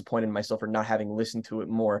kind of disappointed in myself for not having listened to it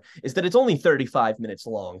more is that it's only 35 minutes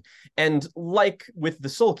long. And like with the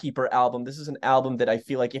Soul Keeper album, this is an album that I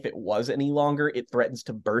feel like if it was any longer, it threatens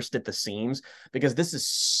to burst at the seams because this is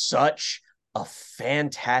such a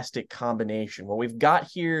fantastic combination. What we've got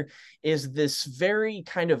here is this very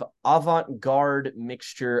kind of avant-garde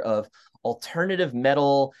mixture of alternative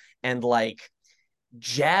metal and like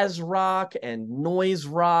jazz rock and noise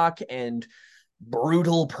rock and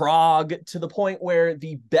brutal prog, to the point where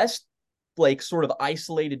the best like sort of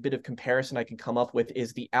isolated bit of comparison I can come up with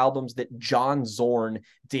is the albums that John Zorn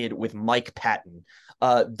did with Mike Patton.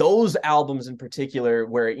 Those albums in particular,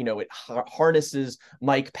 where, you know, it harnesses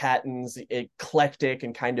Mike Patton's eclectic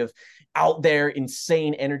and kind of out there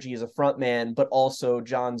insane energy as a frontman, but also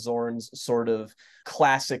John Zorn's sort of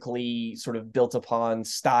classically sort of built upon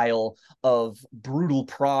style of brutal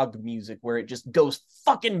prog music where it just goes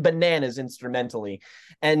fucking bananas instrumentally.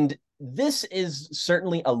 And this is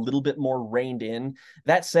certainly a little bit more reined in.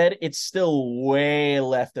 That said, it's still way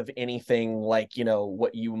left of anything like, you know,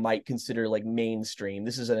 what you might consider like mainstream.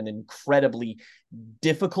 This is an incredibly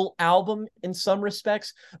difficult album in some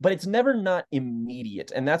respects, but it's never not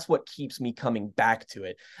immediate. And that's what keeps me coming back to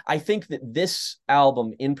it. I think that this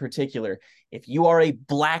album in particular, if you are a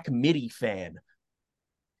Black Midi fan,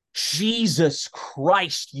 Jesus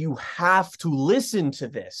Christ, you have to listen to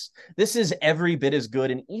this. This is every bit as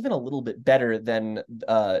good and even a little bit better than,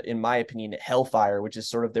 in my opinion, Hellfire, which is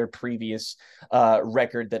sort of their previous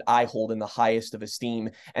record that I hold in the highest of esteem.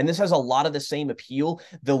 And this has a lot of the same appeal.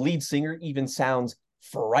 The lead singer even sounds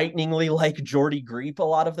frighteningly like Jordy Griep a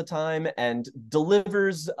lot of the time, and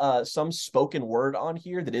delivers some spoken word on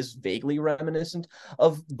here that is vaguely reminiscent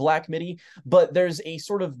of Black Midi, but there's a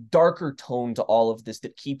sort of darker tone to all of this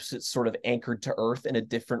that keeps it sort of anchored to earth in a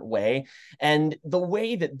different way. And the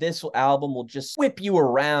way that this album will just whip you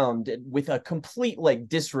around with a complete like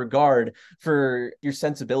disregard for your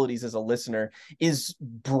sensibilities as a listener is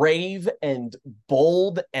brave and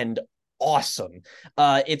bold and awesome.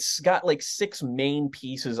 It's got like six main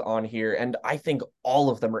pieces on here, and I think all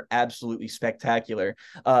of them are absolutely spectacular.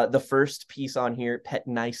 The first piece on here, Pet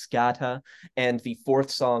Nice Gata, and the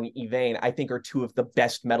fourth song, Evane, I think are two of the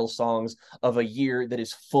best metal songs of a year that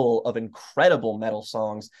is full of incredible metal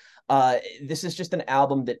songs. This is just an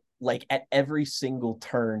album that, like, at every single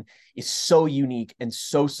turn is so unique and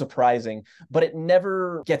so surprising, but it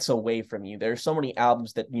never gets away from you. There are so many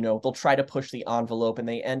albums that, they'll try to push the envelope and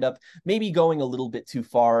they end up maybe going a little bit too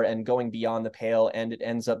far and going beyond the pale, and it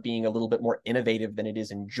ends up being a little bit more innovative than it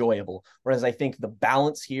is enjoyable. Whereas I think the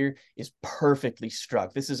balance here is perfectly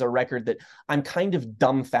struck. This is a record that I'm kind of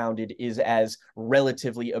dumbfounded is as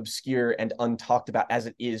relatively obscure and untalked about as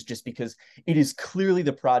it is, just because it is clearly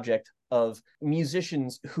the project of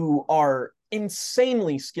musicians who are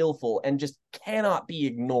insanely skillful and just cannot be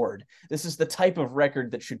ignored. This is the type of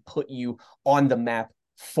record that should put you on the map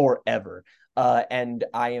forever. And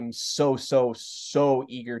I am so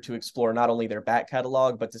eager to explore not only their back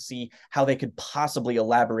catalog, but to see how they could possibly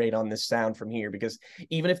elaborate on this sound from here. Because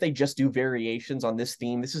even if they just do variations on this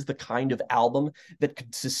theme, this is the kind of album that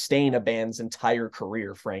could sustain a band's entire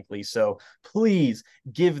career, frankly. So please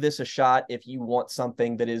give this a shot if you want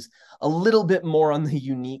something that is a little bit more on the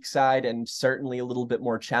unique side and certainly a little bit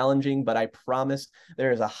more challenging. But I promise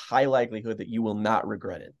there is a high likelihood that you will not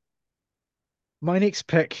regret it. My next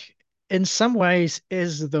pick, in some ways,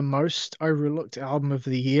 is the most overlooked album of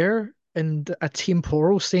the year in a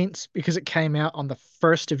temporal sense because it came out on the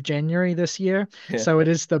 1st of January this year. Yeah. So it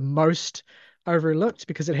is the most overlooked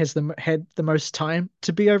because it has had the most time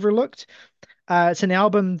to be overlooked. It's an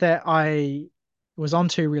album that I was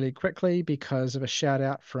onto really quickly because of a shout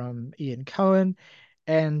out from Ian Cohen,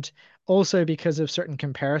 and also because of certain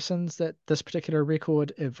comparisons that this particular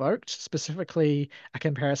record evoked, specifically a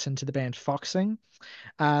comparison to the band Foxing.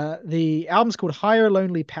 The album's called Higher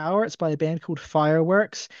Lonely Power. It's by a band called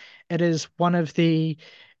Fireworks. It is one of the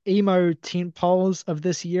emo tent poles of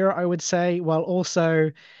this year, I would say, while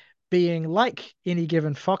also being like any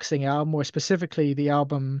given Foxing album, or specifically the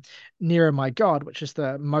album Nearer My God, which is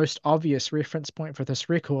the most obvious reference point for this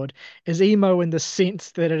record, is emo in the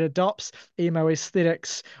sense that it adopts emo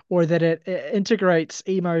aesthetics, or that it integrates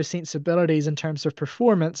emo sensibilities in terms of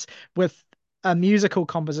performance with a musical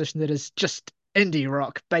composition that is just indie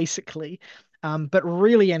rock, basically. But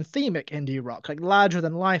really anthemic indie rock, like larger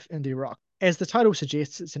than life indie rock. As the title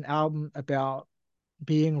suggests, it's an album about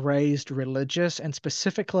being raised religious, and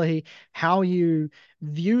specifically how you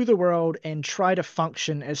view the world and try to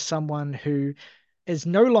function as someone who is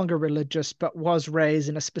no longer religious but was raised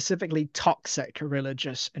in a specifically toxic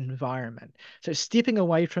religious environment. So stepping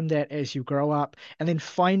away from that as you grow up and then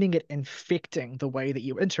finding it infecting the way that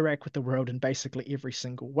you interact with the world in basically every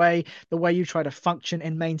single way, the way you try to function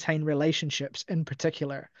and maintain relationships in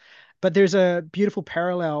particular. But there's a beautiful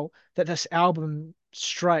parallel that this album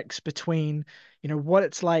strikes between, what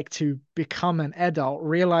it's like to become an adult,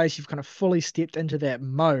 realize you've kind of fully stepped into that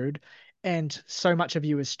mode, and so much of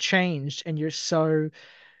you has changed, and you're so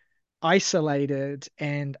isolated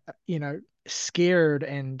and, scared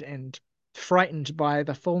and frightened by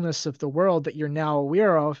the fullness of the world that you're now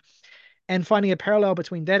aware of, and finding a parallel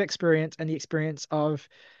between that experience and the experience of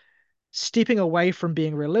stepping away from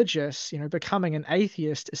being religious, becoming an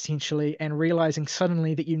atheist essentially, and realizing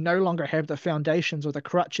suddenly that you no longer have the foundations or the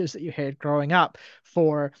crutches that you had growing up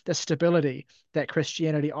for the stability that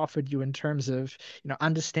Christianity offered you in terms of,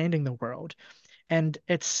 understanding the world. And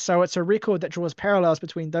it's a record that draws parallels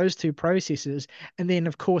between those two processes, and then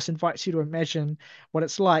of course invites you to imagine what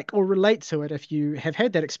it's like, or relate to it if you have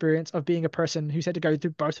had that experience of being a person who's had to go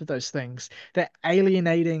through both of those things. That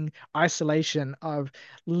alienating isolation of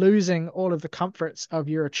losing all of the comforts of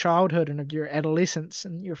your childhood and of your adolescence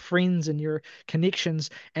and your friends and your connections,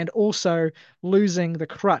 and also losing the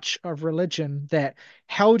crutch of religion that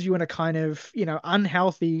held you in a kind of,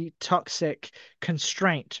 unhealthy, toxic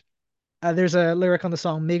constraint. There's a lyric on the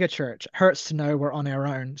song Megachurch: hurts to know we're on our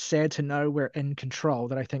own, sad to know we're in control,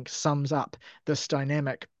 that I think sums up this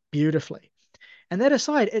dynamic beautifully. And that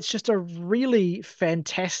aside, it's just a really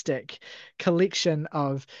fantastic collection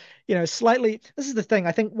of, this is the thing.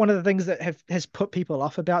 I think one of the things that has put people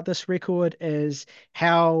off about this record is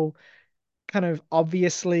how kind of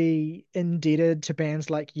obviously indebted to bands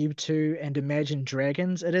like U2 and Imagine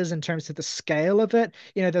Dragons it is in terms of the scale of it.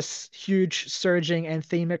 This huge, surging,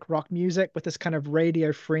 anthemic rock music with this kind of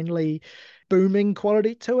radio-friendly, booming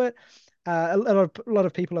quality to it. A lot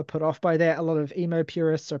of people are put off by that. A lot of emo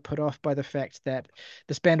purists are put off by the fact that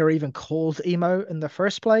this band are even called emo in the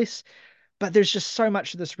first place. But there's just so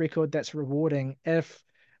much of this record that's rewarding if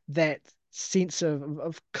that sense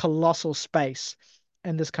of colossal space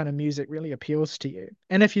and this kind of music really appeals to you.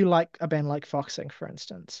 And if you like a band like Foxing, for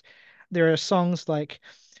instance, there are songs like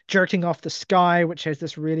Jerking Off the Sky, which has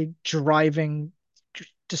this really driving,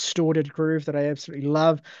 distorted groove that I absolutely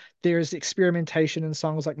love. There's experimentation in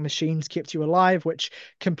songs like Machines Kept You Alive, which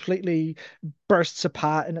completely bursts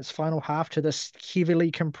apart in its final half to this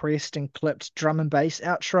heavily compressed and clipped drum and bass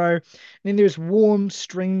outro. And then there's warm,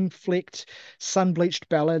 string-flecked, sun-bleached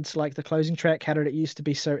ballads like the closing track, How Did It Used to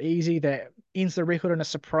Be So Easy, that ends the record in a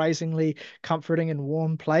surprisingly comforting and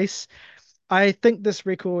warm place. I think this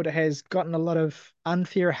record has gotten a lot of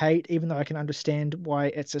unfair hate, even though I can understand why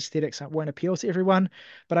its aesthetics won't appeal to everyone.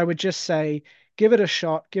 But I would just say, give it a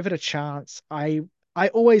shot, give it a chance. I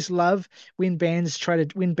always love when bands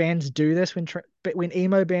do this, when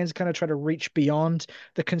emo bands kind of try to reach beyond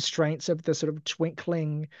the constraints of the sort of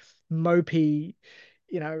twinkling, mopey,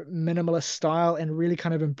 minimalist style and really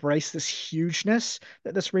kind of embrace this hugeness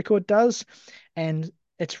that this record does. And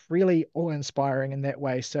it's really awe-inspiring in that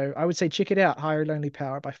way. So I would say check it out, Higher Lonely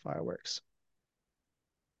Power by Fireworks.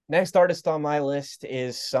 Next artist on my list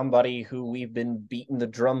is somebody who we've been beating the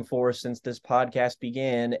drum for since this podcast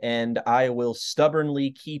began, and I will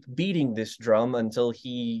stubbornly keep beating this drum until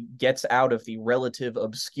he gets out of the relative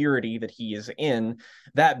obscurity that he is in,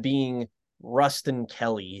 that being Ruston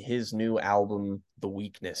Kelly, his new album, The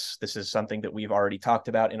Weakness. This is something that we've already talked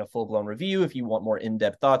about in a full-blown review. If you want more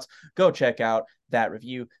in-depth thoughts, go check out that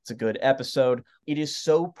review. It's a good episode. It is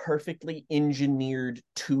so perfectly engineered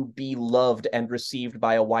to be loved and received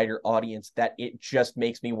by a wider audience that it just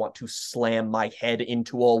makes me want to slam my head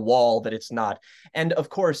into a wall that it's not. And of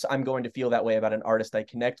course, I'm going to feel that way about an artist I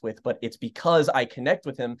connect with, but it's because I connect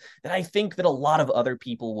with him that I think that a lot of other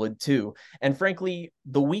people would too. And frankly,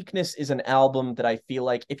 The Weakness is an album that I feel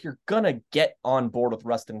like if you're gonna get on board with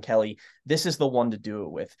Ruston Kelly, this is the one to do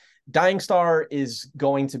it with. Dying Star is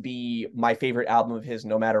going to be my favorite album of his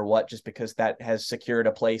no matter what, just because that has secured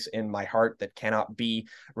a place in my heart that cannot be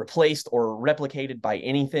replaced or replicated by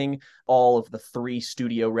anything. All of the 3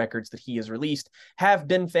 studio records that he has released have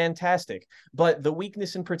been fantastic, but The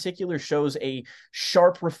Weakness in particular shows a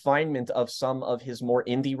sharp refinement of some of his more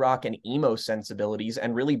indie rock and emo sensibilities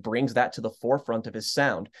and really brings that to the forefront of his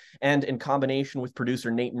sound. And in combination with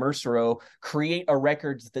producer Nate Mercero, create a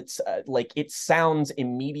record that's like it sounds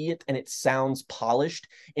immediate and it sounds polished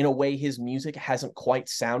in a way his music hasn't quite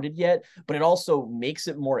sounded yet, but it also makes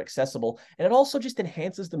it more accessible and it also just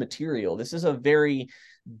enhances the material. This is a very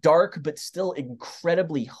dark but still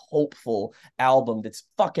incredibly hopeful album that's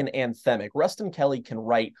fucking anthemic. Ruston Kelly can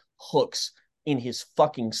write hooks in his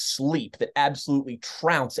fucking sleep that absolutely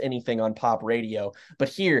trounce anything on pop radio. But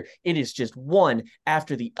here it is just one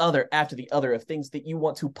after the other of things that you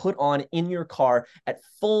want to put on in your car at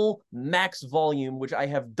full max volume, which I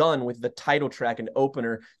have done with the title track and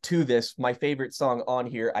opener to this, my favorite song on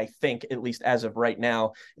here, I think, at least as of right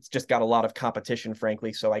now. It's just got a lot of competition,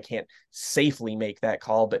 frankly, so I can't safely make that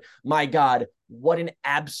call. But my God, what an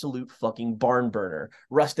absolute fucking barn burner.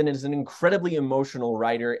 Ruston is an incredibly emotional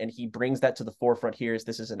writer, and he brings that to the forefront here. As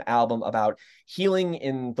this is an album about healing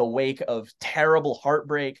in the wake of terrible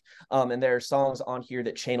heartbreak. And there are songs on here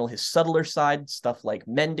that channel his subtler side, stuff like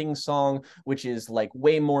Mending Song, which is like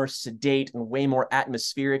way more sedate and way more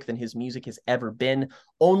atmospheric than his music has ever been,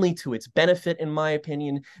 only to its benefit, in my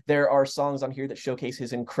opinion. There are songs on here that showcase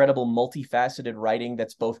his incredible multifaceted writing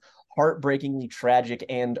that's both heartbreakingly tragic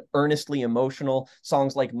and earnestly emotional.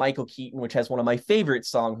 Songs like Michael Keaton, which has one of my favorite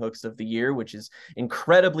song hooks of the year, which is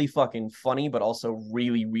incredibly fucking funny, but also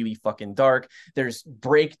really, really fucking dark. There's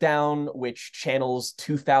Breakdown, which channels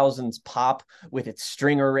 2000s pop with its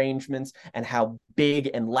string arrangements and how big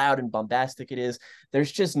and loud and bombastic it is.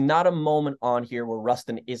 There's just not a moment on here where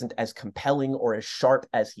Ruston isn't as compelling or as sharp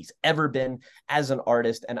as he's ever been as an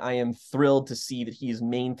artist, and I am thrilled to see that he is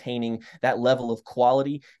maintaining that level of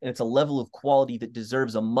quality, and it's a level of quality that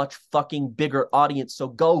deserves a much fucking bigger audience. So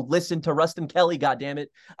go listen to Ruston Kelly, goddammit.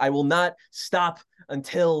 I will not stop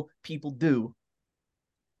until people do.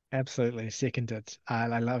 Absolutely, seconded.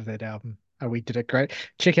 I love that album. We did it great.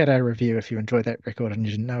 Check out our review if you enjoyed that record and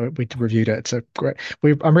you didn't know it. We reviewed it. It's a great.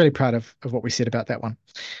 I'm really proud of what we said about that one.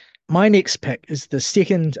 My next pick is the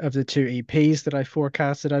second of the 2 EPs that I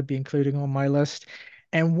forecasted I'd be including on my list,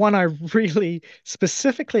 and one I really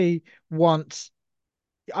specifically want.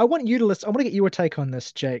 I want you to listen. I want to get your take on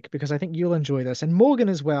this, Jake, because I think you'll enjoy this, and Morgan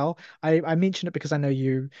as well. I mentioned it because I know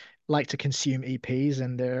you like to consume EPs,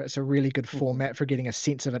 and it's a really good format for getting a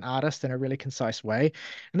sense of an artist in a really concise way.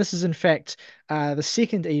 And this is, in fact, the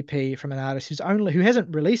second EP from an artist who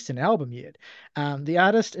hasn't released an album yet. The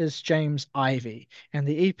artist is James Ivy, and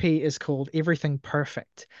the EP is called Everything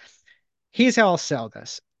Perfect. Here's how I'll sell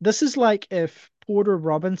this. This is like if Porter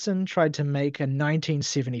Robinson tried to make a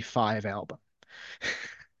 1975 album.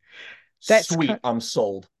 That's Sweet, I'm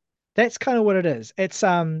sold. that's kind of what it is. It's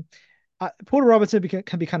Porter Robinson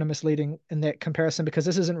can be kind of misleading in that comparison because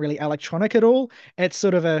this isn't really electronic at all. It's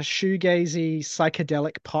sort of a shoegazy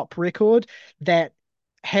psychedelic pop record that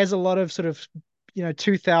has a lot of sort of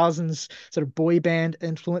 2000s sort of boy band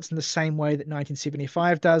influence in the same way that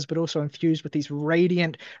 1975 does, but also infused with these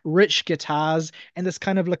radiant, rich guitars and this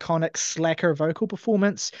kind of laconic, slacker vocal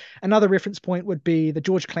performance. Another reference point would be the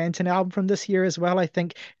George Clanton album from this year as well. I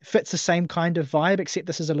think fits the same kind of vibe, except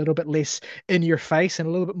this is a little bit less in your face and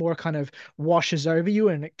a little bit more kind of washes over you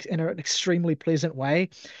in an extremely pleasant way.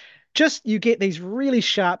 Just you get these really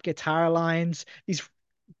sharp guitar lines, these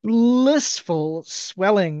blissful,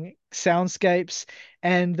 swelling soundscapes,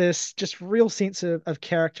 and this just real sense of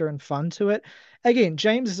character and fun to it. Again,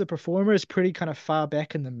 James as a performer is pretty kind of far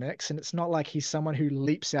back in the mix, and it's not like he's someone who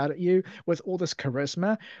leaps out at you with all this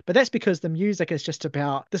charisma, but that's because the music is just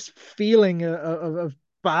about this feeling of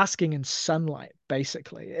basking in sunlight,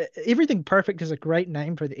 basically. Everything Perfect is a great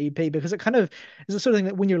name for the EP because it kind of is the sort of thing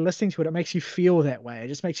that when you're listening to it, it makes you feel that way. It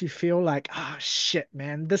just makes you feel like, oh shit,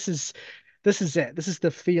 man, this is it. This is the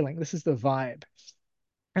feeling. This is the vibe.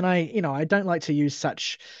 And I don't like to use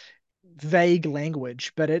such vague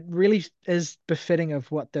language, but it really is befitting of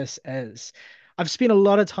what this is. I've spent a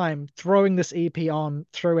lot of time throwing this EP on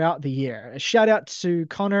throughout the year. A shout out to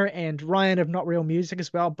Connor and Ryan of Not Real Music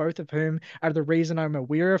as well, both of whom are the reason I'm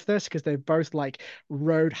aware of this because they've both like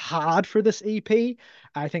rode hard for this EP.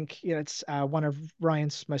 I think it's one of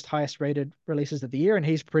Ryan's most highest rated releases of the year, and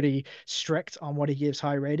he's pretty strict on what he gives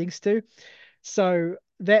high ratings to. So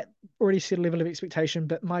that already set a level of expectation,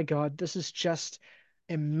 but my God, this is just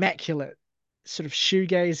immaculate, sort of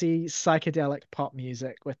shoegazy, psychedelic pop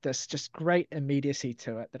music with this just great immediacy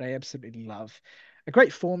to it that I absolutely love. A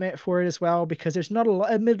great format for it as well, because there's not a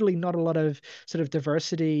lot, admittedly, not a lot of sort of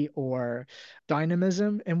diversity or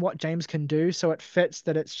dynamism in what James can do. So it fits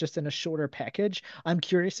that it's just in a shorter package. I'm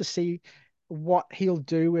curious to see what he'll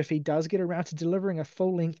do if he does get around to delivering a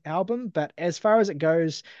full-length album. But as far as it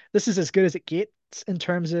goes, this is as good as it gets in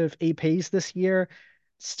terms of EPs this year.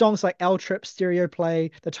 Songs like L Trip, Stereo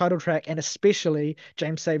Play, the title track, and especially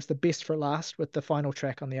James saves the best for last with the final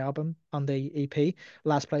track on the album, on the EP,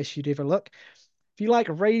 Last Place You'd Ever Look. If you like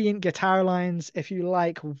radiant guitar lines, if you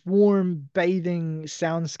like warm bathing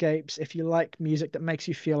soundscapes, if you like music that makes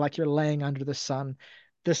you feel like you're laying under the sun,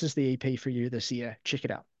 this is the EP for you this year. Check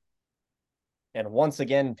it out. And once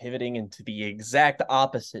again, pivoting into the exact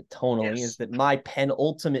opposite tonally, is Yes. that my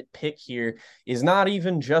penultimate pick here is not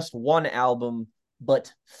even just one album,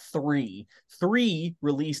 but three. Three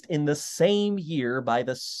released in the same year by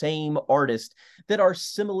the same artist that are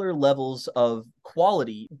similar levels of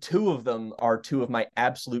quality. Two of them are two of my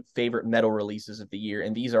absolute favorite metal releases of the year,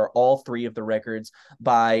 and these are all three of the records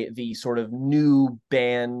by the sort of new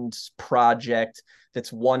band project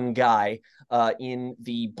that's one guy in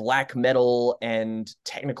the black metal and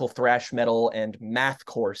technical thrash metal and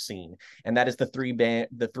mathcore scene, and that is the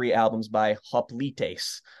three albums by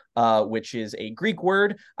Hoplites, which is a Greek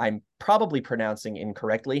word I'm probably pronouncing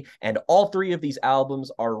incorrectly. And all three of these albums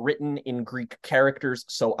are written in Greek characters,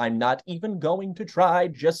 so I'm not even going to try.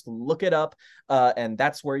 Just look it up, and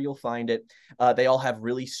that's where you'll find it. They all have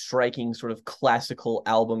really striking sort of classical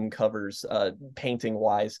album covers, painting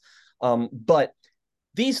wise. But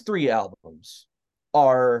these three albums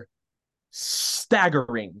are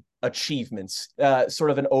staggering achievements.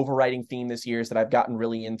 Sort of an overriding theme this year is that I've gotten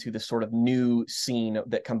really into this sort of new scene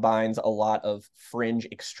that combines a lot of fringe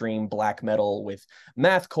extreme black metal with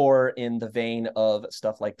mathcore in the vein of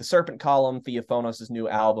stuff like The Serpent Column. Theophonos' new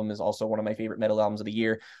album is also one of my favorite metal albums of the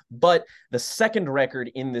year. But the second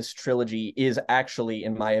record in this trilogy is actually,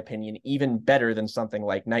 in my opinion, even better than something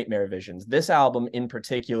like Nightmare Visions. This album in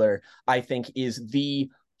particular, I think, is the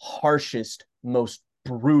harshest, most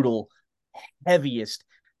brutal, heaviest,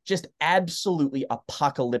 just absolutely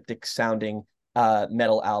apocalyptic sounding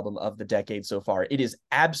metal album of the decade so far. It is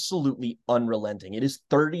absolutely unrelenting. It is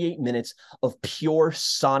 38 minutes of pure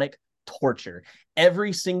sonic torture.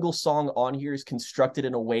 Every single song on here is constructed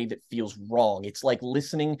in a way that feels wrong. It's like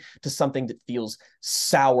listening to something that feels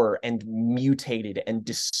sour and mutated and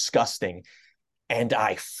disgusting. And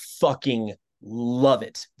I fucking love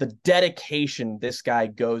it. The dedication this guy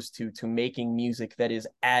goes to making music that is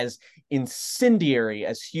as incendiary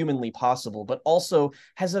as humanly possible, but also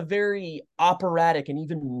has a very operatic and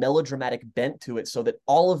even melodramatic bent to it, so that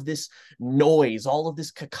all of this noise, all of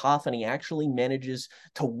this cacophony actually manages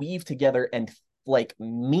to weave together and like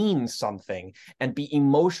mean something and be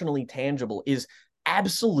emotionally tangible, is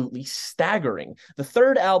absolutely staggering. The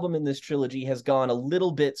third album in this trilogy has gone a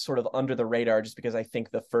little bit sort of under the radar just because I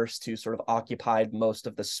think the first two sort of occupied most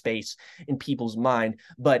of the space in people's mind,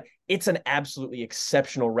 but it's an absolutely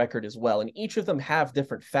exceptional record as well. And each of them have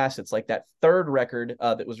different facets. Like that third record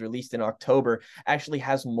that was released in October actually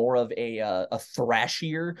has more of a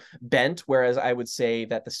thrashier bent, whereas I would say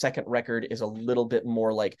that the second record is a little bit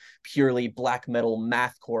more like purely black metal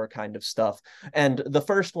mathcore kind of stuff. And the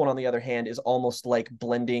first one, on the other hand, is almost like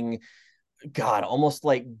blending, God, almost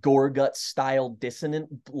like Gorgut style dissonant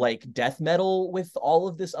like death metal with all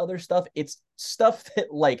of this other stuff. It's stuff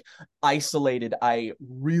that like isolated I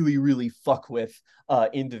really really fuck with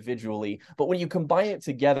individually, but when you combine it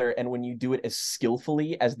together and when you do it as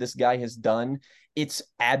skillfully as this guy has done, it's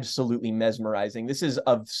absolutely mesmerizing. This is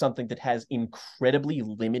of something that has incredibly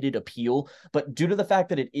limited appeal, but due to the fact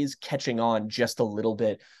that it is catching on just a little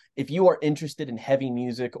bit, if you are interested in heavy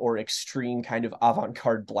music or extreme kind of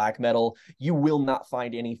avant-garde black metal, you will not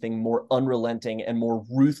find anything more unrelenting and more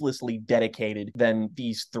ruthlessly dedicated than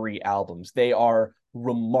these three albums. They are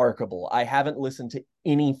remarkable. I haven't listened to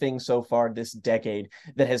anything so far this decade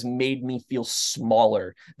that has made me feel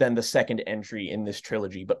smaller than the second entry in this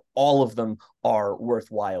trilogy, but all of them are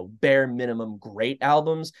worthwhile. Bare minimum great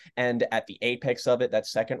albums, and at the apex of it, that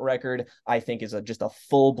second record I think is just a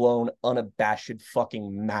full-blown unabashed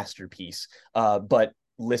fucking masterpiece. But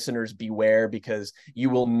listeners beware, because you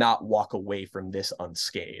will not walk away from this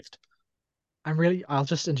unscathed. I'll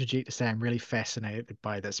just interject to say I'm really fascinated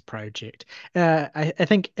by this project. I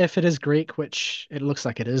think if it is Greek, which it looks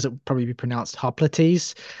like it is, it would probably be pronounced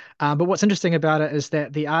Hoplites. But what's interesting about it is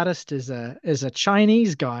that the artist is a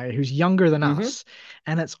Chinese guy who's younger than Mm-hmm. us,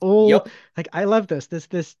 and it's all Yep. like I love this.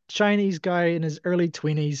 This Chinese guy in his early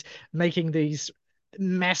 20s making these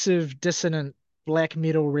massive dissonant black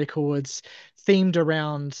metal records themed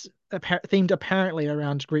around themed apparently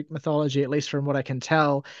around Greek mythology, at least from what I can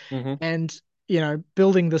tell, Mm-hmm. and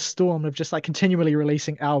building the storm of just like continually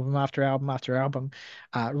releasing album after album after album.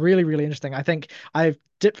 Really really interesting. I think I've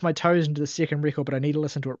dipped my toes into the second record, but I need to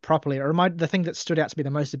listen to it properly. The thing that stood out to me the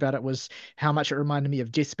most about it was how much it reminded me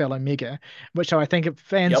of Deathspell Omega, which I think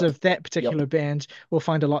fans Yep. of that Yep. particular band will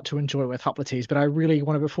find a lot to enjoy with Hoplites. But I really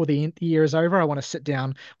want to, before the year is over, I want to sit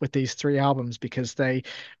down with these three albums because they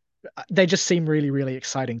just seem really really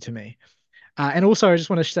exciting to me. And also, I just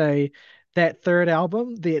want to say that third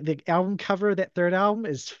album, the album cover of that third album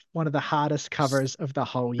is one of the hardest covers of the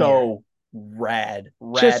whole year. So rad.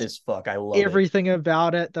 Rad Just as fuck. I love it. everything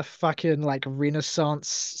about it, the fucking like Renaissance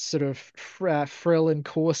sort of frill and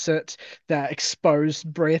corset, the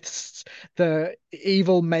exposed breasts, the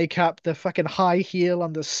evil makeup, the fucking high heel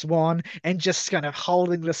on the swan, and just kind of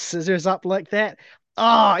holding the scissors up like that.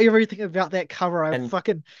 Ah, everything about that cover, I And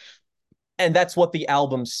fucking that's what the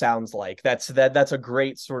album sounds like. That's a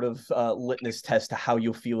great sort of litmus test to how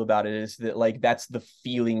you'll feel about it, is that like that's the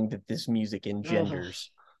feeling that this music ugh. engenders.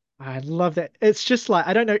 I love that. It's just like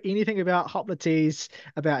I don't know anything about Hoplites,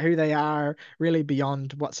 about who they are, really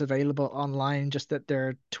beyond what's available online, just that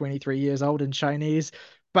they're 23 years old in Chinese.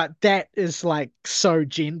 But that is like so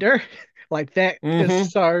gender. Like that is Mm-hmm.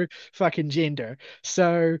 so fucking gender.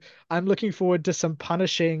 So I'm looking forward to some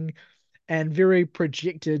punishing and very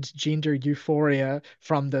projected gender euphoria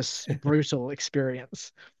from this brutal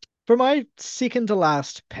experience. For my second to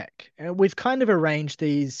last pick, we've kind of arranged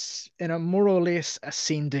these in a more or less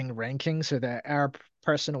ascending ranking so that our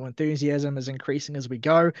personal enthusiasm is increasing as we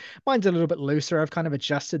go. Mine's a little bit looser. I've kind of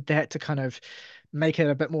adjusted that to kind of make it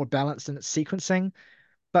a bit more balanced in its sequencing.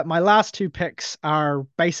 But my last two picks are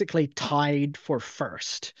basically tied for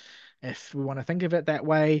first, if we want to think of it that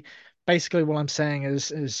way. Basically, what I'm saying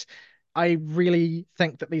is I really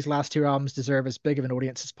think that these last two albums deserve as big of an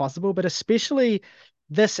audience as possible, but especially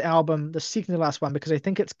this album, the second to last one, because I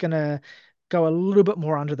think it's gonna go a little bit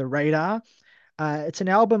more under the radar. It's an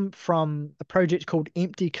album from a project called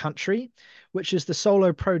Empty Country, which is the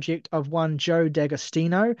solo project of one Joe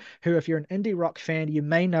D'Agostino, who, if you're an indie rock fan, you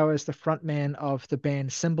may know as the frontman of the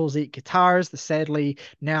band Symbols Eat Guitars, the sadly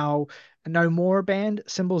now no more band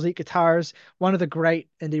Symbols Eat Guitars, one of the great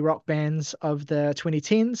indie rock bands of the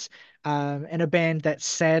 2010s, and a band that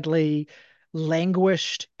sadly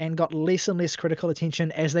languished and got less and less critical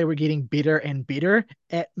attention as they were getting better and better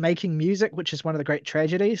at making music, which is one of the great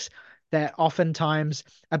tragedies. that oftentimes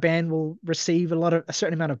a band will receive a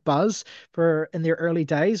certain amount of buzz for in their early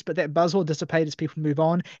days, but that buzz will dissipate as people move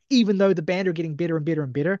on, even though the band are getting better and better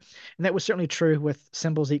and better. And that was certainly true with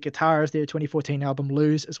Symbols Eat Guitars. Their 2014 album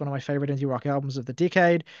Lose is one of my favorite indie rock albums of the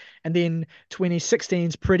decade. And then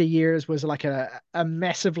 2016's Pretty Years was like a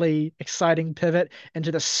massively exciting pivot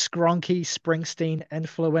into the skronky Springsteen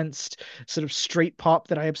influenced sort of street pop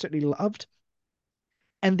that I absolutely loved.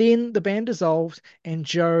 And then the band dissolved and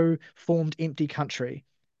Joe formed Empty Country.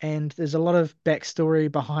 And there's a lot of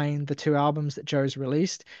backstory behind the two albums that Joe's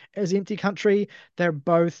released as Empty Country. They're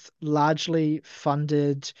both largely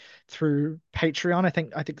funded through Patreon.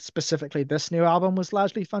 I think specifically this new album was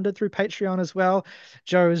largely funded through Patreon as well.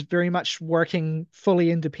 Joe is very much working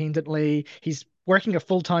fully independently. He's working a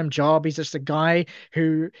full-time job. He's just a guy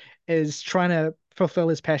who is trying to fulfill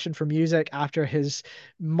his passion for music after his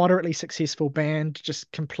moderately successful band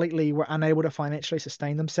just completely were unable to financially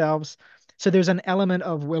sustain themselves. So there's an element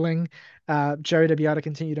of willing Joe to be able to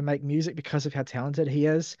continue to make music because of how talented he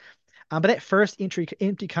is. But that first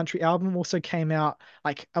Empty Country album also came out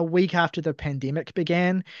like a week after the pandemic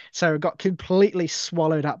began. So it got completely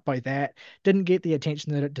swallowed up by that. Didn't get the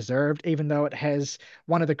attention that it deserved, even though it has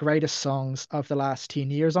one of the greatest songs of the last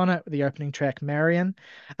 10 years on it, the opening track, Marion,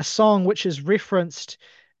 a song which is referenced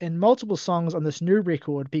in multiple songs on this new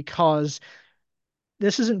record because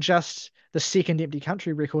this isn't just the second Empty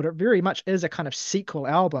Country record. It very much is a kind of sequel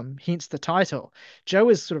album, hence the title. Joe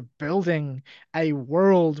is sort of building a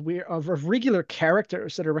world of regular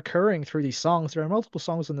characters that are recurring through these songs. There are multiple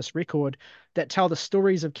songs on this record that tell the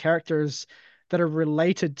stories of characters that are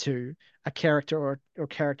related to a character or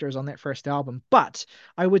characters on that first album. But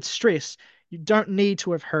I would stress you don't need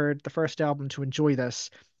to have heard the first album to enjoy this.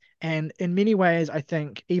 And in many ways, I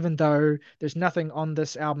think even though there's nothing on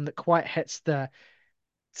this album that quite hits the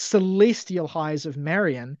celestial highs of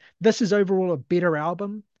Marion, this is overall a better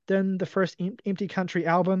album than the first Empty Country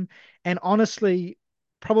album, and honestly,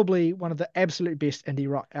 probably one of the absolute best indie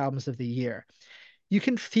rock albums of the year. You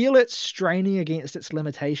can feel it straining against its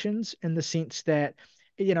limitations in the sense that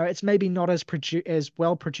it's maybe not as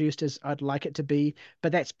well produced as I'd like it to be,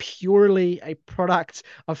 but that's purely a product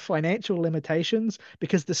of financial limitations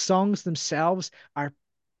because the songs themselves are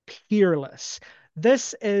peerless.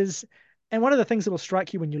 This is, and one of the things that will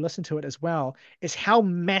strike you when you listen to it as well is how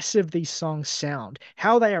massive these songs sound,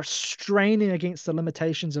 how they are straining against the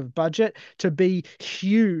limitations of budget to be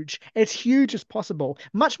huge, as huge as possible,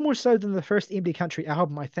 much more so than the first Empty Country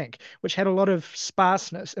album, I think, which had a lot of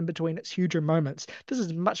sparseness in between its huger moments. This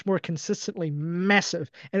is much more consistently massive,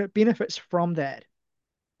 and it benefits from that.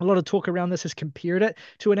 A lot of talk around this has compared it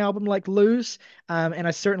to an album like Lose. And I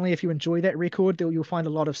certainly, if you enjoy that record, you'll find a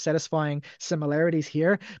lot of satisfying similarities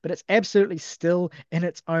here, but it's absolutely still in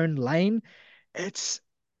its own lane. It's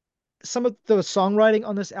some of the songwriting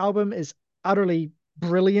on this album is utterly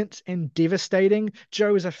brilliant and devastating.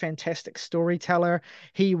 Joe is a fantastic storyteller.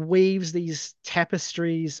 He weaves these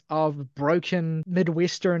tapestries of broken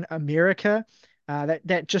Midwestern America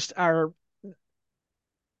that just are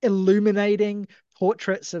illuminating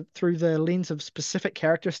portraits through the lens of specific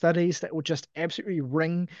character studies that will just absolutely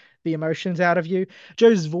wring the emotions out of you.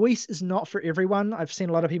 Joe's voice is not for everyone. I've seen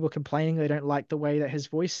a lot of people complaining they don't like the way that his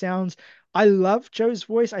voice sounds. I love Joe's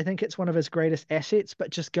voice. I think it's one of his greatest assets,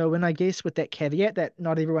 but just go in, I guess, with that caveat that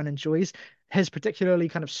not everyone enjoys his particularly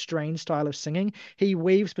kind of strained style of singing. He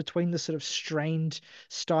weaves between the sort of strained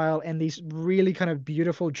style and these really kind of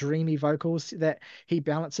beautiful, dreamy vocals that he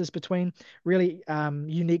balances between. Really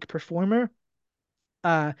unique performer.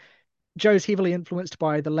 Uh, Joe's heavily influenced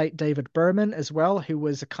by the late David Berman as well, who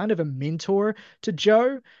was a kind of a mentor to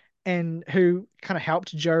Joe and who kind of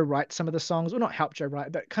helped Joe write some of the songs, well, not helped Joe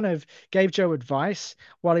write, but kind of gave Joe advice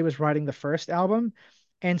while he was writing the first album.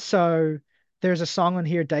 And so there's a song on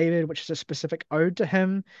here, David, which is a specific ode to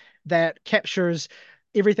him that captures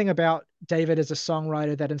everything about David as a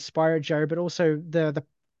songwriter that inspired Joe, but also the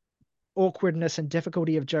awkwardness and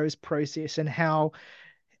difficulty of Joe's process and how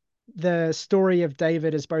the story of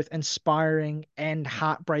David is both inspiring and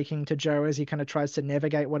heartbreaking to Joe as he kind of tries to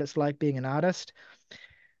navigate what it's like being an artist.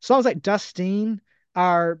 Songs like Dustine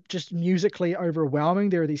are just musically overwhelming.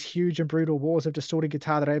 There are these huge and brutal walls of distorted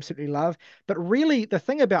guitar that I absolutely love. But really, the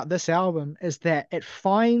thing about this album is that it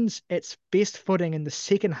finds its best footing in the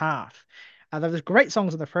second half. There's great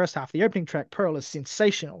songs in the first half. The opening track, Pearl, is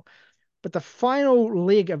sensational. But the final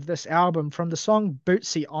leg of this album, from the song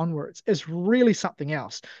Bootsy onwards, is really something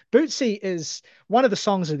else. Bootsy is one of the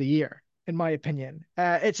songs of the year in my opinion.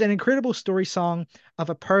 It's an incredible story song of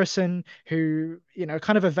a person who,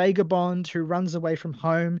 kind of a vagabond who runs away from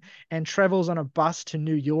home and travels on a bus to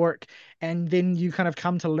New York. And then you kind of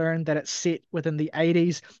come to learn that it's set within the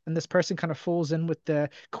 80s, and this person kind of falls in with the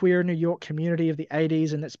queer New York community of the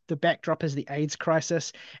 80s, and the backdrop is the AIDS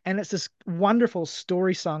crisis. And it's this wonderful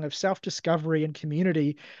story song of self-discovery and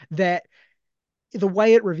community that the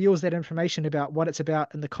way it reveals that information about what it's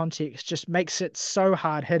about in the context just makes it so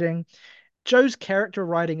hard hitting. Joe's character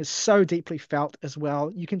writing is so deeply felt as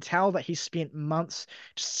well. You can tell that he spent months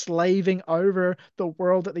just slaving over the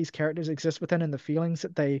world that these characters exist within and the feelings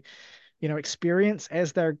that they, experience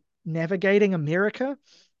as they're navigating America.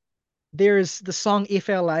 There's the song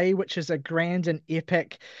FLA, which is a grand and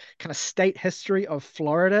epic kind of state history of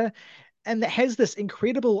Florida, and that has this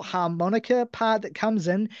incredible harmonica part that comes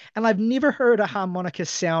in. And I've never heard a harmonica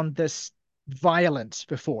sound this violent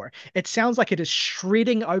before. It sounds like it is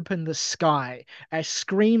shredding open the sky, a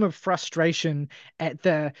scream of frustration at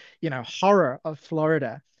the, horror of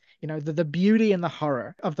Florida. The beauty and the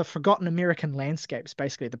horror of the forgotten American landscapes,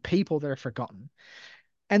 basically, the people that are forgotten.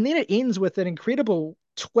 And then it ends with an incredible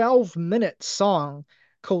 12-minute song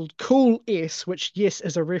called Cool S, which, yes,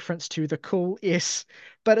 is a reference to the Cool S,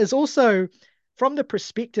 but is also from the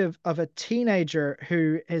perspective of a teenager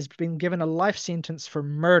who has been given a life sentence for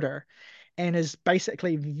murder and is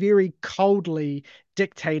basically very coldly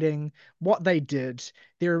dictating what they did,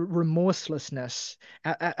 their remorselessness,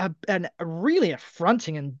 and a really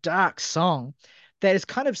affronting and dark song that is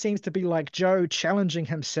kind of seems to be like Joe challenging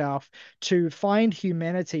himself to find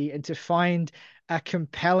humanity and to find a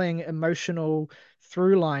compelling emotional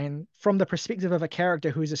through line from the perspective of a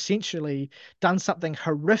character who's essentially done something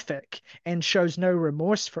horrific and shows no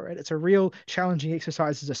remorse for it. It's a real challenging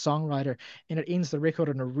exercise as a songwriter, and it ends the record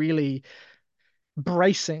in a really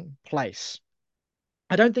bracing place.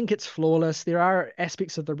 I don't think it's flawless. There are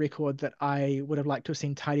aspects of the record that I would have liked to have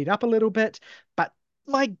seen tidied up a little bit, but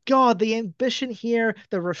my God, the ambition here,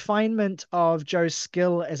 the refinement of Joe's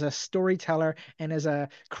skill as a storyteller and as a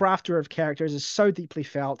crafter of characters is so deeply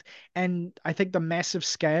felt. And I think the massive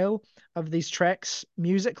scale of these tracks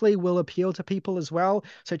musically will appeal to people as well.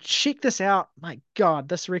 So check this out. My God,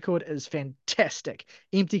 this record is fantastic.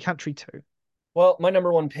 Empty Country 2. Well, my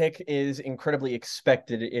number one pick is incredibly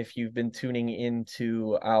expected if you've been tuning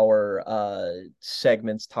into our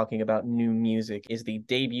segments talking about new music, is the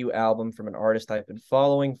debut album from an artist I've been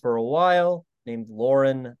following for a while named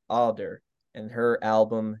Lauren Alder and her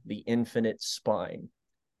album, The Infinite Spine.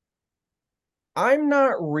 I'm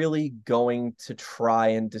not really going to try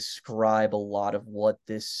and describe a lot of what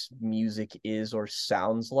this music is or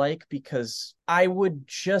sounds like because I would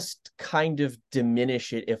just kind of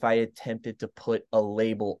diminish it if I attempted to put a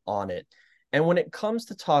label on it. And when it comes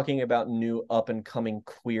to talking about new up and coming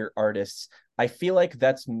queer artists, I feel like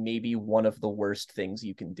that's maybe one of the worst things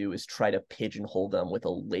you can do is try to pigeonhole them with a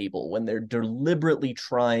label when they're deliberately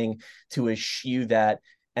trying to eschew that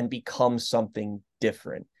and become something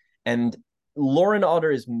different. And Lauren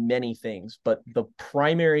Otter is many things, but the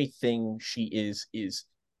primary thing she is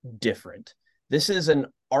different. This is an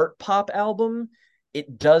art pop album.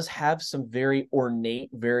 It does have some very ornate,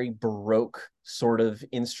 very Baroque sort of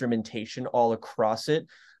instrumentation all across it,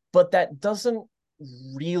 but that doesn't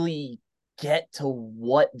really get to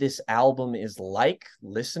what this album is like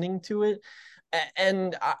listening to it.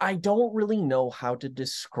 And I don't really know how to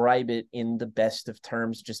describe it in the best of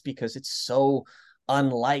terms just because it's so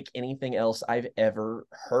unlike anything else I've ever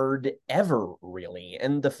heard, ever really.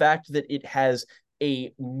 And the fact that it has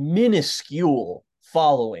a minuscule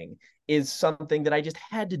following is something that I just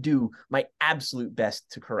had to do my absolute best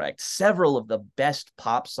to correct. Several of the best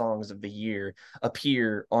pop songs of the year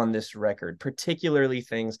appear on this record, particularly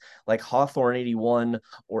things like Hawthorne 81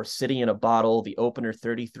 or City in a Bottle, the opener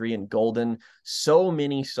 33 and Golden. So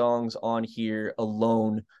many songs on here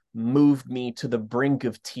alone moved me to the brink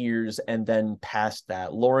of tears and then past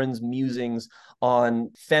that. Lauren's musings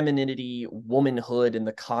on femininity, womanhood in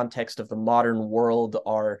the context of the modern world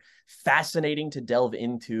are fascinating to delve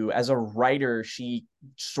into. As a writer, she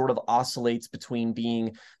sort of oscillates between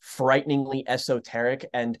being frighteningly esoteric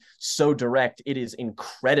and so direct it is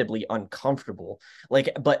incredibly uncomfortable.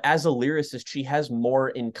 But as a lyricist, she has more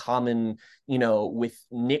in common, with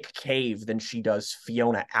Nick Cave than she does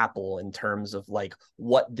Fiona Apple in terms of like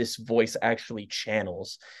what this voice actually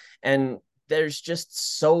channels. And there's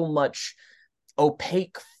just so much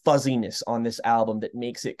opaque fuzziness on this album that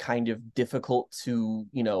makes it kind of difficult to,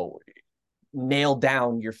 nail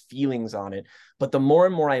down your feelings on it. But the more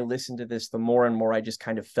and more I listen to this, the more and more I just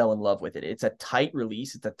kind of fell in love with it. It's a tight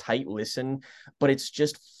release, it's a tight listen, but it's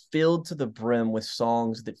just filled to the brim with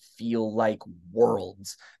songs that feel like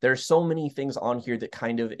worlds. There are so many things on here that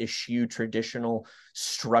kind of eschew traditional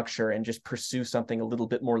structure and just pursue something a little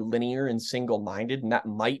bit more linear and single-minded, and that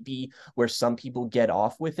might be where some people get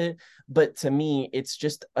off with it. But to me, it's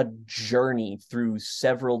just a journey through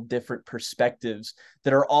several different perspectives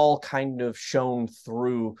that are all kind of shown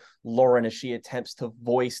through Lauren as she attempts to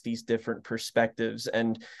voice these different perspectives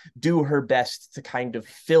and do her best to kind of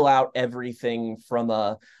fill out everything from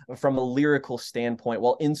a lyrical standpoint,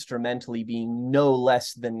 while instrumentally being no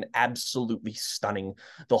less than absolutely stunning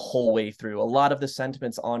the whole way through. A lot of the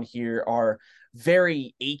sentiments on here are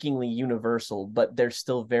very achingly universal, but they're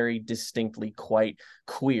still very distinctly quite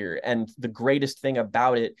queer. And the greatest thing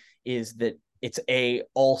about it is that it's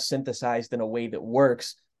all synthesized in a way that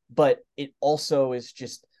works, but it also is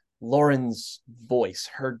just Lauren's voice,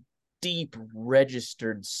 her deep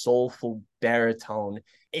registered soulful baritone.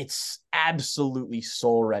 It's absolutely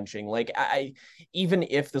soul wrenching. Like, I even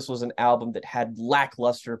if this was an album that had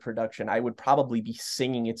lackluster production, I would probably be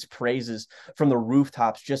singing its praises from the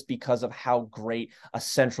rooftops just because of how great a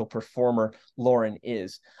central performer Lauren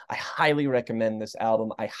is. I highly recommend this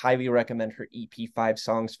album. I highly recommend her EP, Five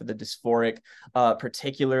Songs for the Dysphoric,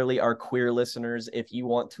 particularly our queer listeners. If you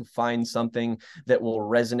want to find something that will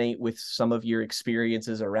resonate with some of your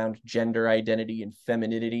experiences around gender identity and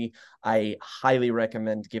femininity, I highly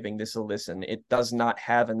recommend giving this a listen. It does not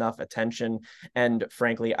have enough attention, and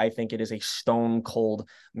frankly, I think it is a stone cold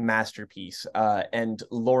masterpiece. And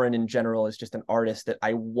Lauren in general is just an artist that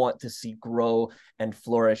I want to see grow and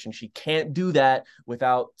flourish, and she can't do that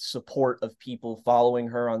without support of people following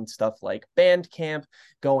her on stuff like Bandcamp,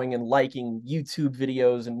 going and liking YouTube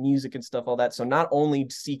videos and music and stuff, all that. So not only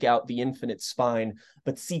seek out the Infinite Spine,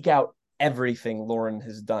 but seek out everything Lauren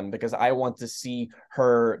has done, because I want to see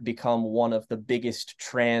her become one of the biggest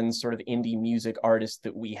trans sort of indie music artists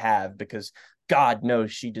that we have, because God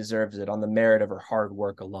knows she deserves it on the merit of her hard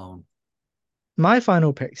work alone. My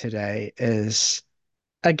final pick today is,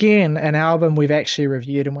 again, an album we've actually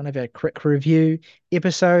reviewed in one of our quick review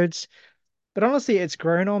episodes. But honestly, it's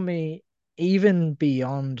grown on me even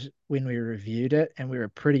beyond when we reviewed it, and we were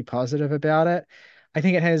pretty positive about it. I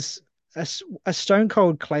think it has a stone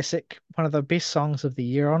cold classic, one of the best songs of the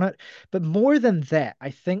year on it. But more than that, I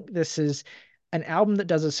think this is an album that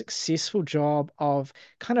does a successful job of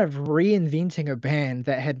kind of reinventing a band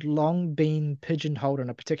that had long been pigeonholed in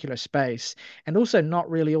a particular space and also not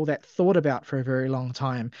really all that thought about for a very long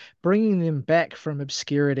time, bringing them back from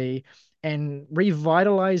obscurity and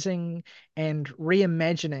revitalizing and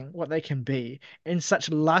reimagining what they can be in such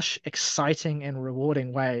lush, exciting, and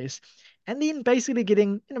rewarding ways. And then basically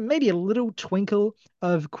getting, maybe a little twinkle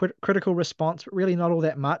of critical response, but really not all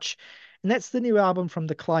that much. And that's the new album from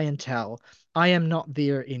The Clientele, I Am Not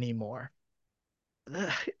There Anymore.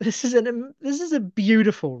 This is a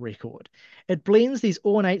beautiful record. It blends these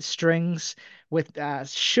ornate strings with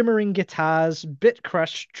shimmering guitars, bit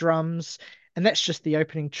crushed drums, and that's just the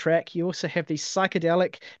opening track. You also have these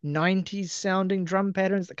psychedelic 90s sounding drum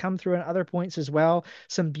patterns that come through at other points as well.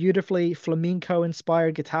 Some beautifully flamenco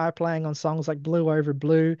inspired guitar playing on songs like Blue Over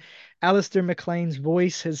Blue. Alistair MacLean's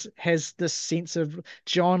voice has this sense of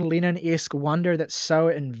John Lennon-esque wonder that's so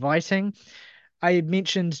inviting. I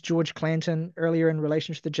mentioned George Clanton earlier in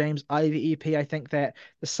relation to the James Ivy EP. I think that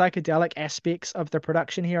the psychedelic aspects of the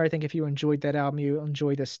production here, I think if you enjoyed that album, you'll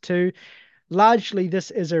enjoy this too. Largely,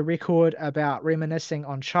 this is a record about reminiscing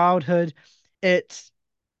on childhood. It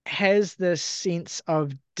has this sense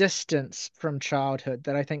of distance from childhood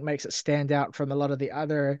that I think makes it stand out from a lot of the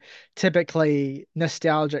other typically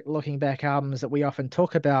nostalgic looking back albums that we often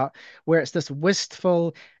talk about, where it's this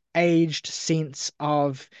wistful, aged sense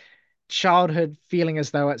of childhood feeling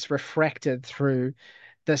as though it's refracted through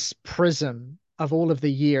this prism of all of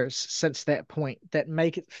the years since that point that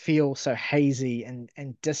make it feel so hazy and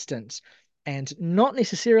distant, and not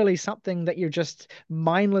necessarily something that you're just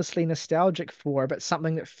mindlessly nostalgic for, but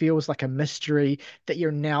something that feels like a mystery that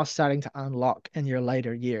you're now starting to unlock in your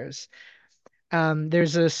later years.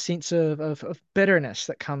 There's a sense of bitterness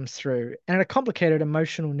that comes through, and a complicated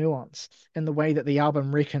emotional nuance in the way that the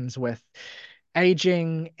album reckons with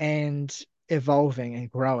aging and evolving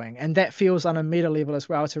and growing. And that feels on a meta level as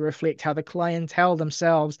well to reflect how the clientele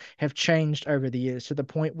themselves have changed over the years to the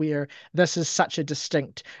point where this is such a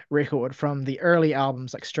distinct record from the early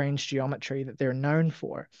albums like Strange Geometry that they're known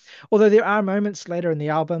for. Although there are moments later in the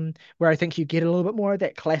album where I think you get a little bit more of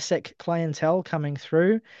that classic clientele coming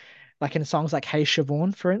through, like in songs like Hey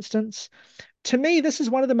Siobhan, for instance. To me, this is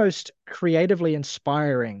one of the most creatively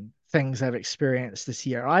inspiring things I've experienced this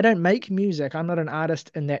year. I don't make music, I'm not an artist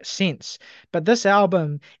in that sense. But this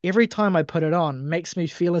album, every time I put it on, makes me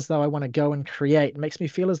feel as though I want to go and create. It makes me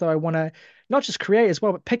feel as though I want to not just create as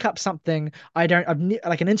well, but pick up something like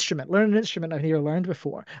an instrument, learn an instrument I've never learned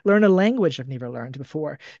before, learn a language I've never learned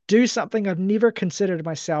before, do something I've never considered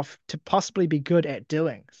myself to possibly be good at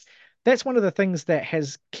doing. That's one of the things that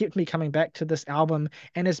has kept me coming back to this album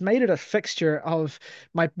and has made it a fixture of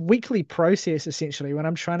my weekly process, essentially, when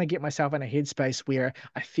I'm trying to get myself in a headspace where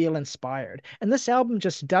I feel inspired. And this album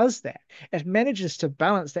just does that. It manages to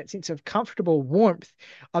balance that sense of comfortable warmth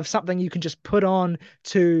of something you can just put on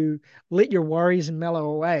to let your worries mellow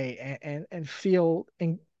away and feel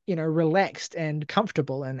relaxed and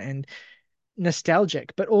comfortable and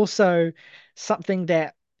nostalgic, but also something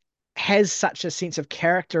that has such a sense of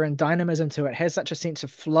character and dynamism to it, has such a sense of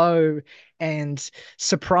flow and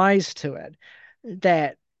surprise to it,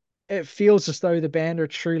 that it feels as though the band are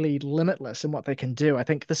truly limitless in what they can do. I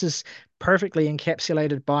think this is perfectly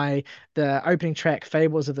encapsulated by the opening track,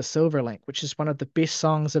 Fables of the Silverlink, which is one of the best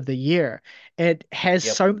songs of the year. It has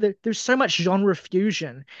Yep. there's so much genre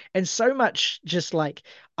fusion and so much just like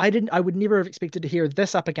I would never have expected to hear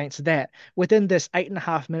this up against that within this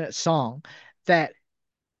 8.5 minute song, that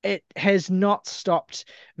it has not stopped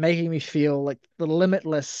making me feel like the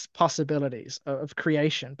limitless possibilities of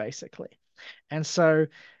creation, basically. And so,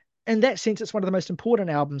 in that sense, it's one of the most important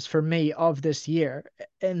albums for me of this year,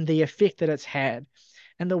 and the effect that it's had,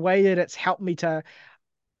 and the way that it's helped me to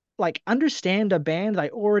like understand a band I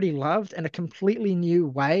already loved in a completely new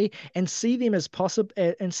way and see them as possible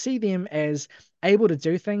and see them as able to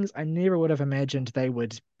do things I never would have imagined they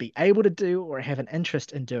would be able to do or have an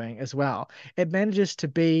interest in doing as well. It manages to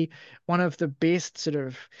be one of the best sort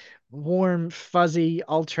of warm, fuzzy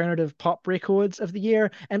alternative pop records of the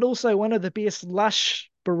year, and also one of the best lush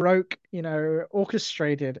baroque,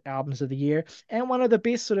 orchestrated albums of the year, and one of the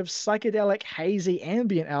best sort of psychedelic hazy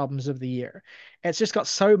ambient albums of the year. It's just got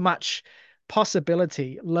so much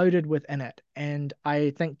possibility loaded within it. And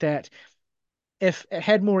I think that if it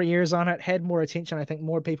had more ears on it, had more attention, I think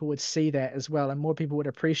more people would see that as well. And more people would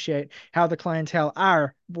appreciate how the Clientele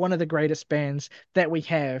are one of the greatest bands that we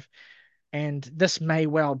have. And this may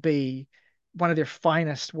well be one of their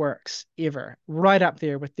finest works ever, right up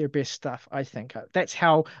there with their best stuff, I think. That's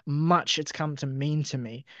how much it's come to mean to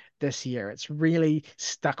me this year. It's really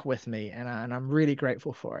stuck with me, and I'm really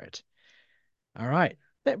grateful for it. All right.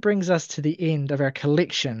 That brings us to the end of our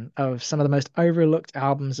collection of some of the most overlooked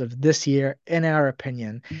albums of this year, in our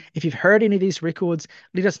opinion. If you've heard any of these records,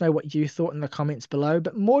 let us know what you thought in the comments below.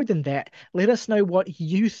 But more than that, let us know what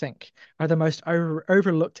you think are the most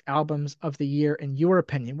overlooked albums of the year, in your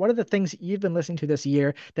opinion. What are the things that you've been listening to this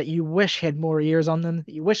year that you wish had more ears on them,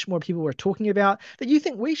 that you wish more people were talking about, that you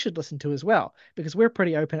think we should listen to as well? Because we're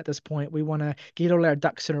pretty open at this point. We want to get all our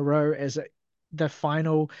ducks in a row as the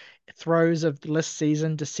final throes of the list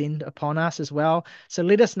season descend upon us as well. So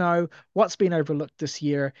let us know what's been overlooked this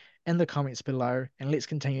year in the comments below, and let's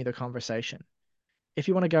continue the conversation. If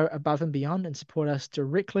you want to go above and beyond and support us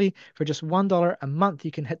directly for just $1 a month, you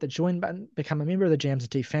can hit the join button, become a member of the Jams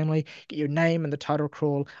and Tea family, get your name in the title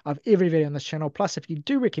crawl of every video on this channel. Plus, if you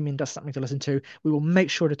do recommend us something to listen to, we will make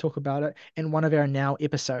sure to talk about it in one of our now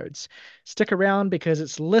episodes. Stick around because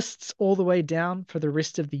it's lists all the way down for the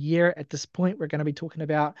rest of the year. At this point, we're going to be talking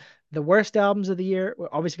about the worst albums of the year. We're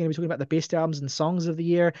obviously going to be talking about the best albums and songs of the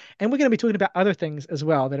year. And we're going to be talking about other things as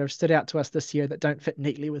well that have stood out to us this year that don't fit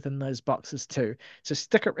neatly within those boxes too. So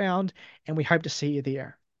stick around, and we hope to see you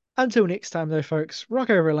there. Until next time, though, folks, rock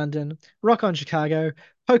over London, rock on Chicago,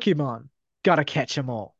 Pokemon, gotta catch 'em all.